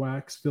people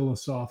wax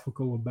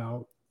philosophical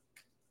about,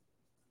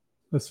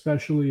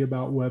 especially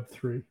about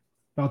Web3,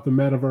 about the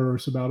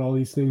metaverse, about all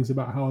these things,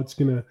 about how it's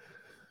going to,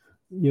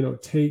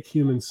 take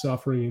human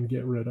suffering and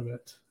get rid of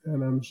it.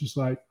 And I'm just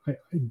like, I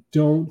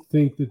don't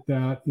think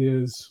that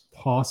is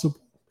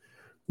possible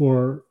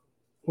or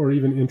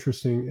even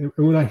interesting.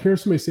 And when I hear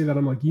somebody say that,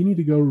 I'm like, you need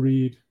to go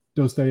read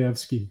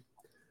Dostoevsky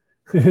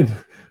and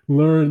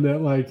learn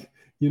that, like,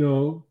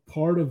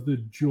 part of the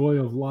joy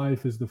of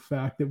life is the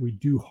fact that we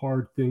do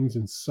hard things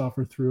and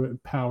suffer through it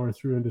and power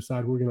through and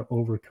decide we're going to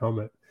overcome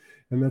it.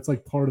 And that's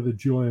like part of the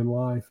joy in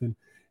life. And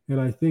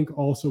I think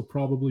also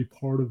probably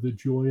part of the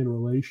joy in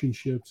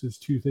relationships is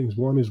two things.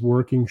 One is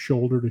working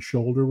shoulder to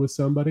shoulder with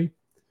somebody,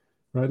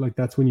 right? Like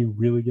that's when you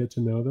really get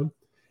to know them.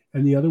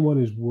 And the other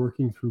one is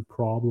working through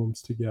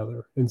problems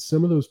together. And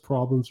some of those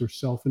problems are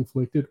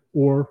self-inflicted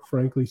or,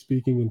 frankly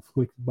speaking,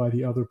 inflicted by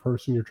the other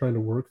person you're trying to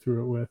work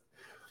through it with.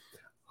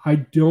 I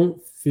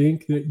don't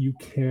think that you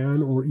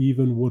can or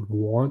even would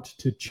want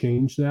to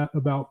change that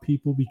about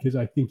people, because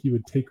I think you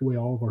would take away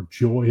all of our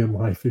joy in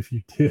life if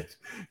you did.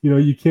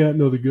 You can't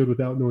know the good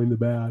without knowing the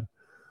bad.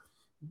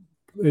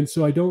 And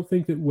so I don't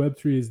think that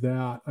Web3 is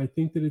that. I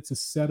think that it's a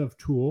set of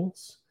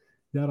tools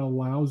that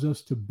allows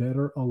us to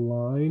better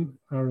align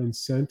our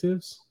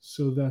incentives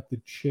so that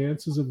the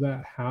chances of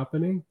that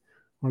happening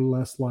are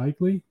less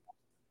likely,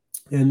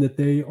 and that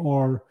they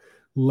are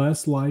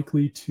less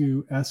likely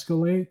to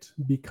escalate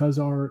because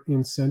our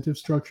incentive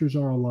structures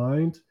are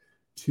aligned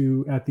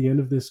to, at the end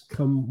of this,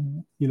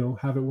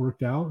 have it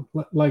worked out.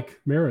 Like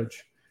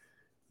marriage,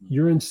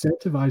 you're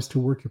incentivized to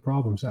work your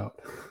problems out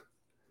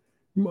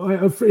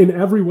in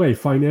every way,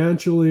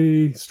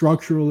 financially,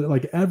 structurally,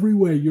 like every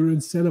way you're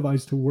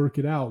incentivized to work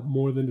it out,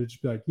 more than to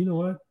just be like, you know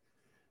what,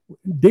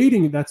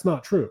 dating, that's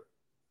not true,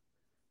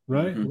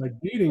 right? Mm-hmm. Like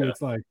dating,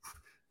 it's like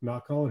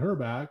not calling her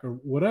back or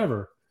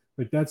whatever.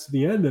 Like that's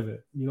the end of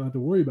it. You don't have to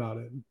worry about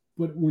it.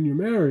 But when you're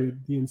married,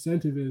 the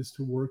incentive is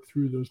to work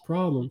through those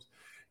problems.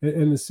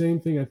 And the same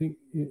thing I think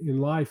in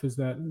life is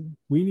that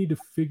we need to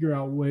figure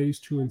out ways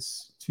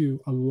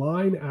to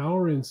align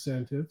our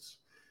incentives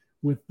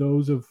with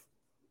those of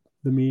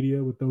the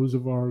media, with those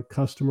of our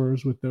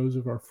customers, with those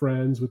of our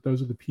friends, with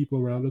those of the people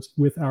around us,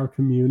 with our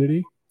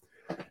community,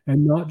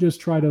 and not just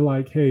try to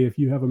like, hey, if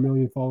you have 1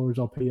 million followers,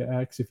 I'll pay you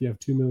X. If you have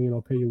 2 million,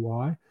 I'll pay you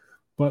Y.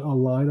 But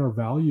align our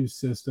value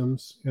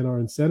systems and our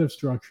incentive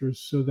structures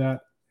so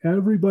that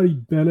everybody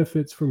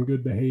benefits from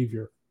good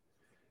behavior.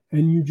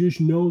 And you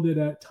just know that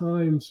at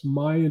times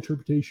my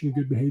interpretation of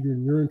good behavior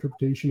and your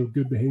interpretation of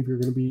good behavior are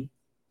going to be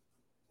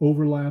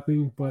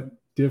overlapping but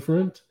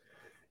different.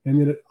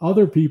 And then at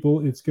other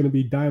people, it's going to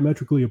be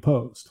diametrically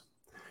opposed.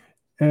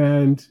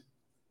 And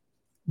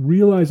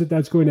realize that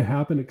that's going to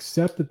happen,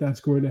 accept that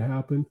that's going to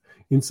happen.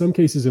 In some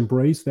cases,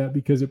 embrace that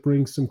because it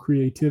brings some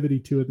creativity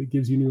to it that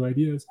gives you new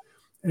ideas.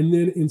 And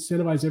then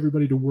incentivize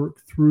everybody to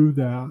work through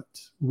that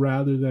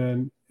rather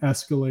than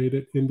escalate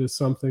it into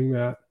something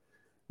that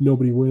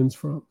nobody wins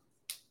from.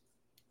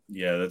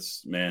 Yeah,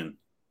 man,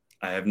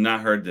 I have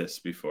not heard this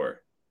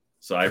before.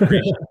 So I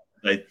appreciate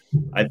it.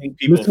 I think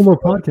people listen to more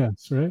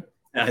podcasts, right?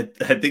 I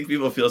think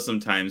people feel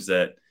sometimes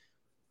that,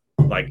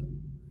 like,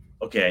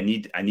 okay,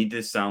 I need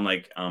to sound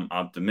like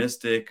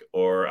optimistic,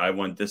 or I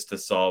want this to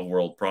solve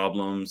world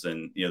problems,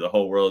 and the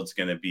whole world's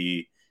going to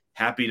be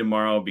happy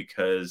tomorrow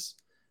because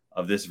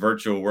of this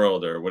virtual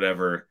world or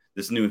whatever.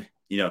 This new,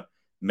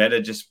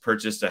 Meta just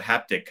purchased a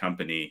haptic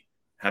company,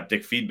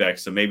 haptic feedback,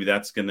 so maybe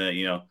that's going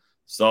to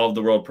solve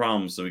the world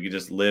problems, so we can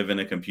just live in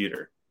a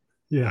computer.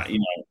 Yeah,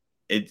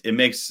 it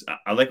makes,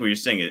 I like what you're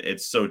saying.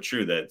 It's so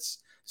true that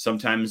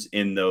sometimes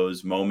in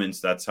those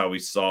moments, that's how we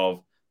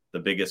solve the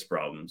biggest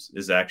problems,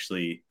 is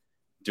actually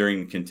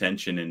during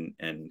contention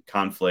and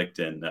conflict.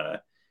 And,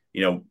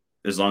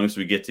 as long as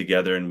we get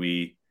together and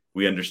we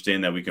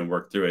understand that we can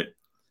work through it.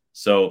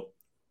 So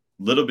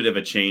a little bit of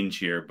a change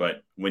here,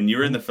 but when you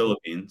were in the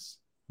Philippines,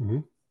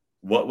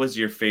 what was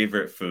your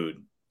favorite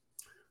food?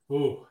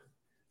 Oh,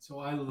 so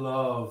I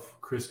love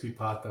crispy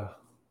pata.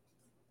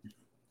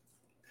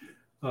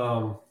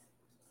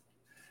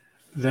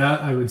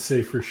 That I would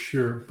say for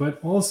sure.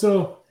 But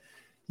also,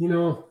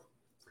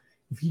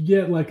 if you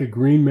get like a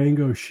green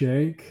mango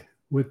shake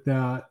with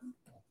that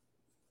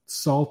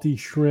salty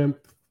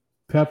shrimp,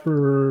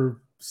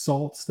 pepper,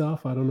 salt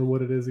stuff, I don't know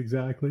what it is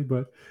exactly,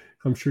 but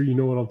I'm sure you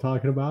know what I'm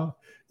talking about.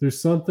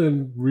 There's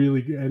something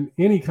really good. And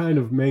any kind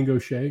of mango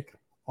shake,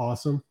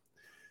 awesome.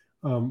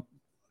 I'll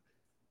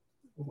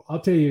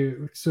tell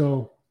you,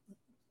 so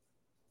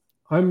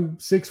I'm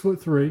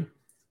 6'3".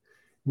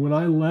 When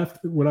I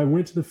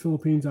went to the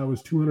Philippines, I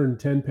was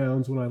 210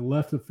 pounds. When I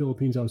left the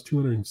Philippines, I was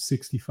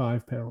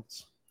 265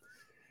 pounds.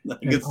 I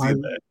can see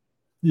that.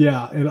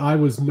 Yeah. And I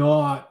was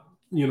not,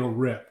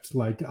 ripped.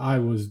 Like I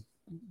was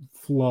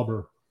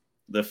flubber.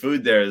 the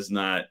food there is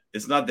not.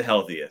 It's not the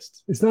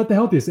healthiest. It's not the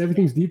healthiest.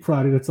 Everything's deep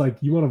fried, and it's like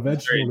you want a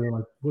vegetable, and they're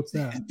like, "What's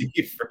that?"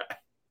 Deep fried.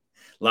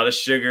 A lot of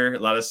sugar, a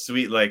lot of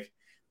sweet. Like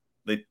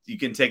you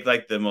can take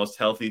like the most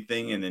healthy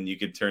thing, and then you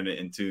can turn it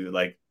into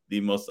like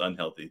the most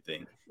unhealthy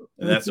thing,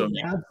 and that's what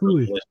makes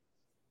absolutely. it delicious.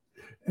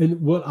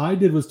 And what I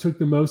did was took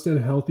the most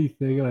unhealthy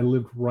thing, and I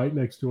lived right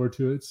next door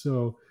to it.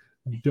 So,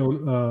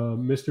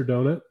 Mr.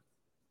 Donut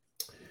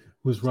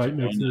was right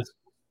next to it.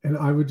 And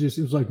I would it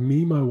was like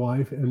me, my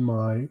wife, and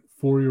my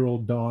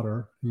 4-year-old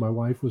daughter. And my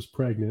wife was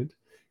pregnant,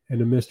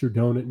 and a Mr.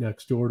 Donut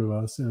next door to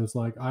us. And it's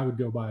like I would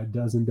go buy a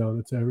dozen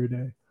donuts every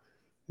day.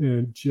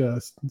 And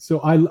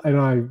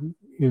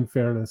in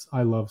fairness,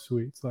 I love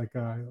sweets. Like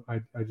I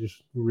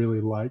just really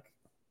like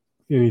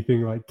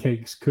anything like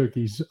cakes,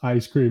 cookies,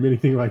 ice cream,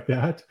 anything like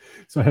that.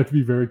 So I have to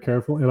be very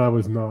careful, and I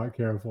was not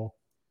careful.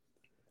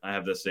 I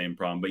have the same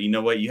problem, but you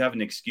know what? You have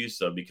an excuse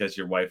though because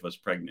your wife was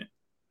pregnant,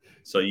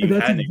 so you and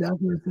that's had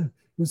exactly it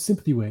was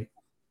sympathy weight.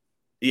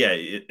 Yeah,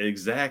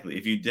 exactly.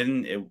 If you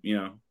didn't,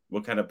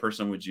 what kind of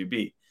person would you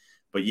be?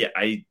 But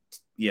I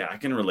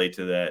can relate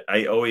to that.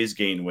 I always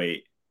gain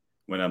weight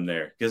when I'm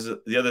there because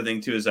the other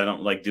thing too is I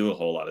don't like do a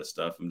whole lot of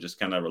stuff. I'm just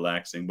kind of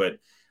relaxing, but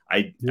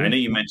I know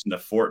you mentioned the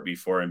Fort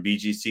before, and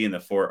BGC and the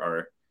Fort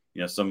are,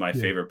 some of my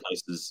favorite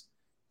places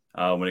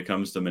when it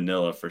comes to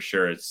Manila for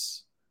sure.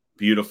 It's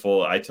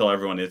beautiful. I tell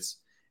everyone it's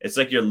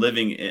like you're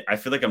living. I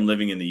feel like I'm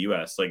living in the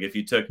U.S. Like if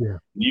you took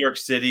New York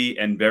City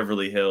and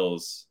Beverly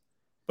Hills,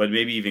 but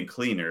maybe even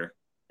cleaner,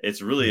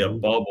 it's really a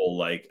bubble.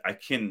 Like I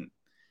couldn't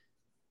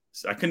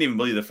even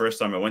believe the first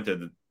time I went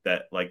to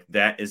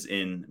that is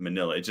in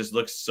Manila. It just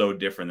looks so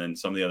different than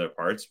some of the other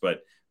parts,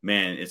 but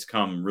man, it's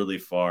come really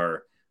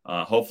far.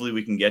 Hopefully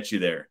we can get you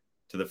there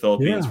to the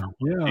Philippines.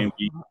 Yeah.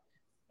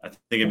 I think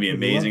it'd be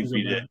amazing for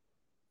you to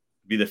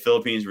be the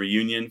Philippines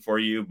reunion for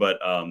you. But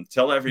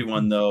tell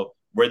everyone though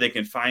where they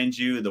can find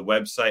you, the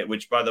website,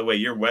 which by the way,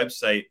 your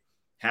website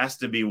has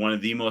to be one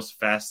of the most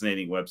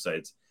fascinating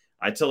websites.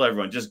 I tell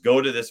everyone, just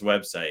go to this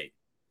website.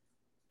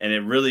 And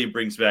it really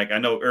brings back, I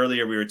know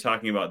earlier we were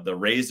talking about the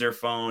Razor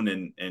phone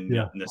and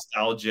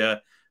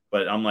nostalgia,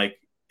 but I'm like,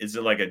 is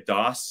it like a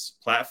DOS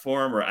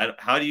platform or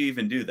how do you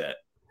even do that?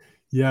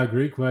 Yeah,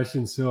 great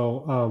question.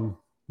 So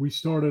we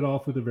started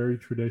off with a very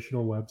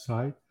traditional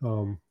website,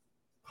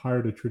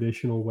 hired a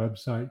traditional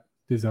website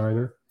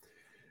designer.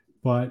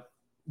 But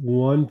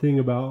one thing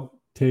about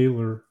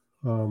Taylor,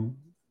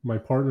 my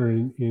partner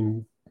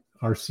in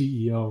our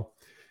CEO,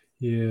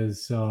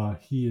 is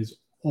he is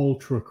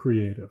ultra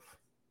creative,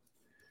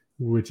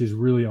 which is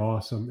really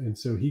awesome. And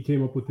so he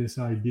came up with this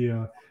idea.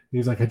 And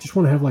he's like, I just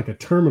want to have like a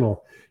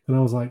terminal. And I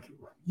was like,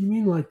 you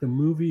mean like the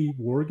movie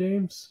War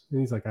Games?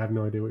 And he's like, I have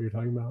no idea what you're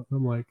talking about. And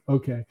I'm like,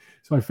 okay.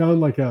 So I found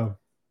like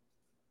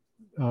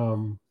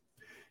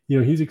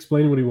he's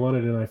explaining what he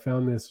wanted. And I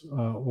found this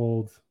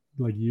old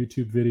like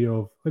YouTube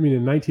video of,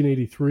 in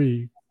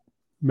 1983,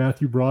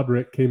 Matthew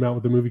Broderick came out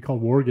with a movie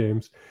called War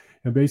Games.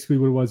 And basically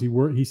what it was,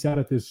 he sat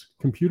at this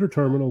computer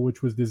terminal,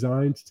 which was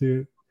designed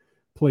to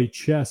play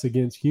chess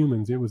against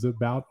humans. It was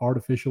about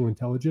artificial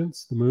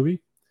intelligence, the movie.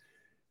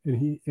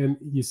 And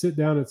you sit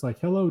down, it's like,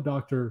 hello,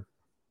 Dr.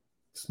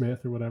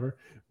 Smith or whatever,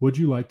 would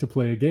you like to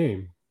play a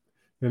game?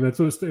 And that's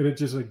what it's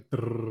just like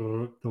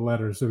the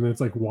letters, and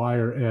it's like Y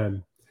or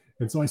N.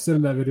 And so I sent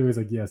him that video. He's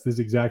like, yes, this is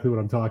exactly what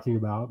I'm talking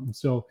about. And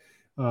so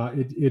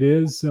it's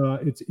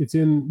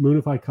in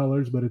Moonify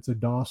colors, but it's a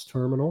DOS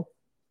terminal.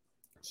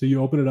 So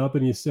you open it up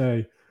and you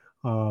say,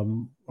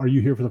 are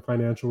you here for the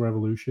financial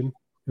revolution?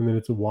 And then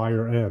it's a Y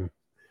or N.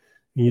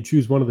 And you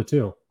choose one of the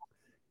two.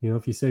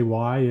 If you say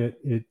Y,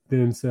 it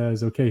then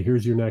says, okay,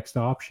 here's your next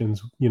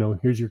options.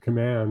 Here's your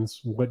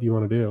commands. What do you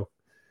want to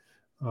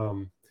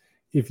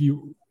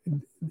do?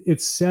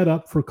 It's set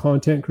up for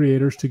content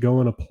creators to go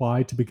and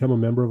apply to become a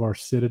member of our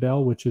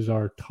Citadel, which is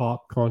our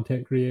top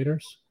content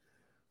creators.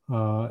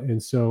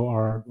 And so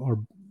our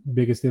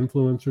biggest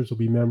influencers will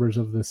be members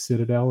of the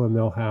Citadel, and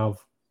they'll have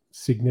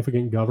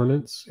significant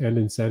governance and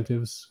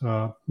incentives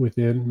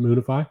within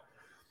Moonify.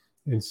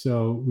 And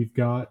so we've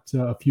got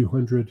a few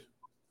hundred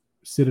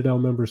Citadel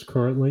members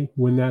currently.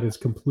 When that is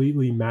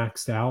completely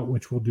maxed out,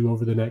 which we'll do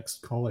over the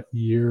next, call it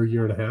year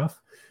and a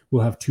half,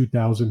 we'll have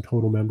 2,000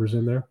 total members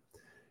in there,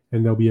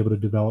 and they'll be able to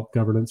develop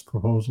governance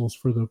proposals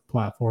for the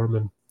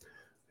platform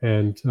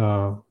and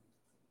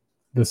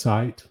the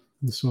site.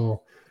 And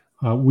so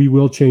we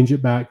will change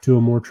it back to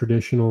a more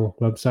traditional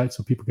website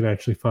so people can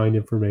actually find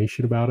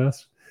information about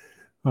us.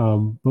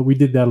 But we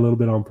did that a little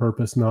bit on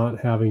purpose, not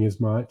having as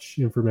much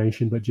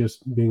information, but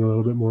just being a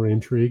little bit more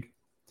intrigue.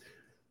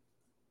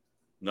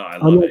 No, I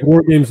love it.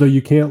 War Games, though,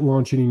 you can't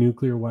launch any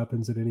nuclear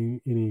weapons at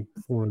any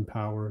foreign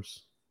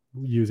powers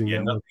using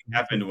that. Nothing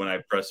happened when I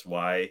pressed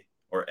Y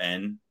or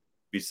N,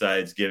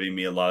 besides giving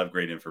me a lot of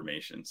great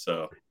information.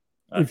 So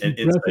if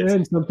you press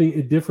N,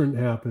 something different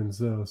happens,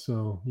 though.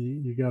 So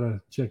you got to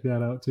check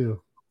that out,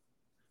 too.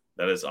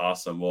 That is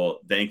awesome. Well,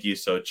 thank you.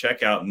 So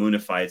check out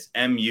Moonify. It's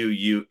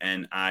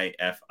MUUNIFI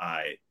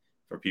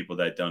for people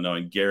that don't know.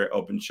 And Garrett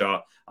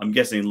Openshaw, I'm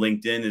guessing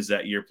LinkedIn, is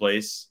that your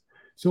place?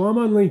 So I'm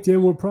on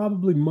LinkedIn. We're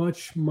probably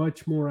much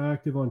more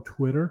active on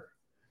Twitter.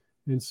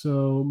 And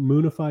so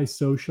Moonify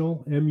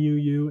Social,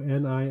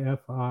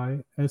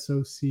 MUUNIFI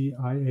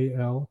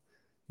SOCIAL.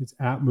 It's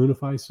at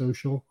Moonify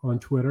Social on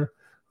Twitter.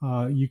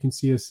 You can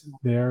see us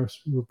there.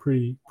 We're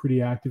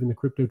pretty active in the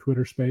crypto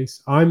Twitter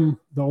space. I'm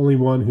the only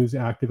one who's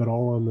active at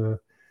all on the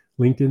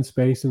LinkedIn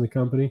space in the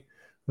company.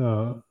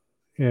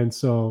 And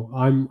so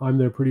I'm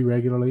there pretty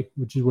regularly,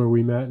 which is where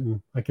we met, and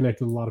I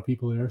connected with a lot of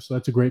people there. So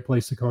that's a great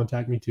place to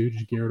contact me too,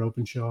 just Garrett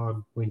Openshaw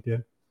on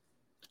LinkedIn.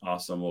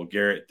 Awesome. Well,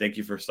 Garrett, thank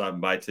you for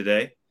stopping by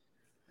today,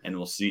 and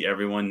we'll see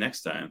everyone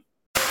next time.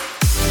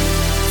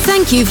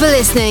 Thank you for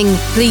listening.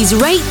 Please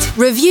rate,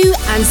 review,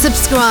 and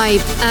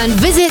subscribe. And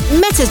visit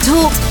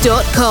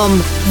metatalks.com.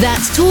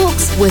 That's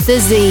talks with a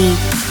Z.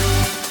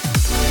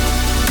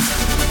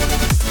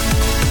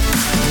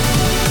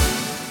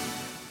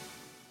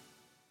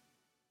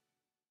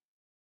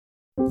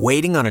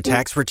 Waiting on a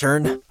tax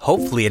return?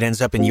 Hopefully it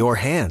ends up in your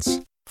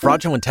hands.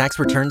 Fraudulent tax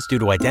returns due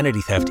to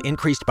identity theft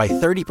increased by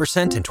 30%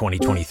 in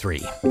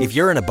 2023. If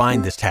you're in a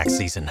bind this tax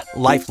season,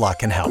 LifeLock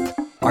can help.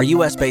 Our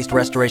U.S.-based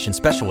restoration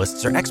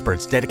specialists are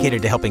experts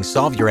dedicated to helping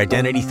solve your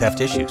identity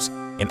theft issues.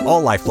 And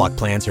all LifeLock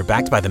plans are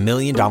backed by the $1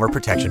 Million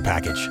Protection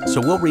Package.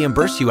 So we'll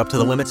reimburse you up to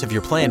the limits of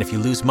your plan if you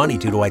lose money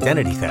due to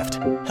identity theft.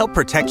 Help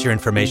protect your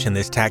information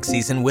this tax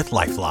season with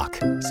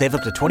LifeLock. Save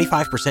up to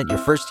 25% your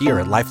first year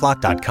at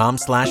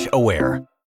LifeLock.com/aware.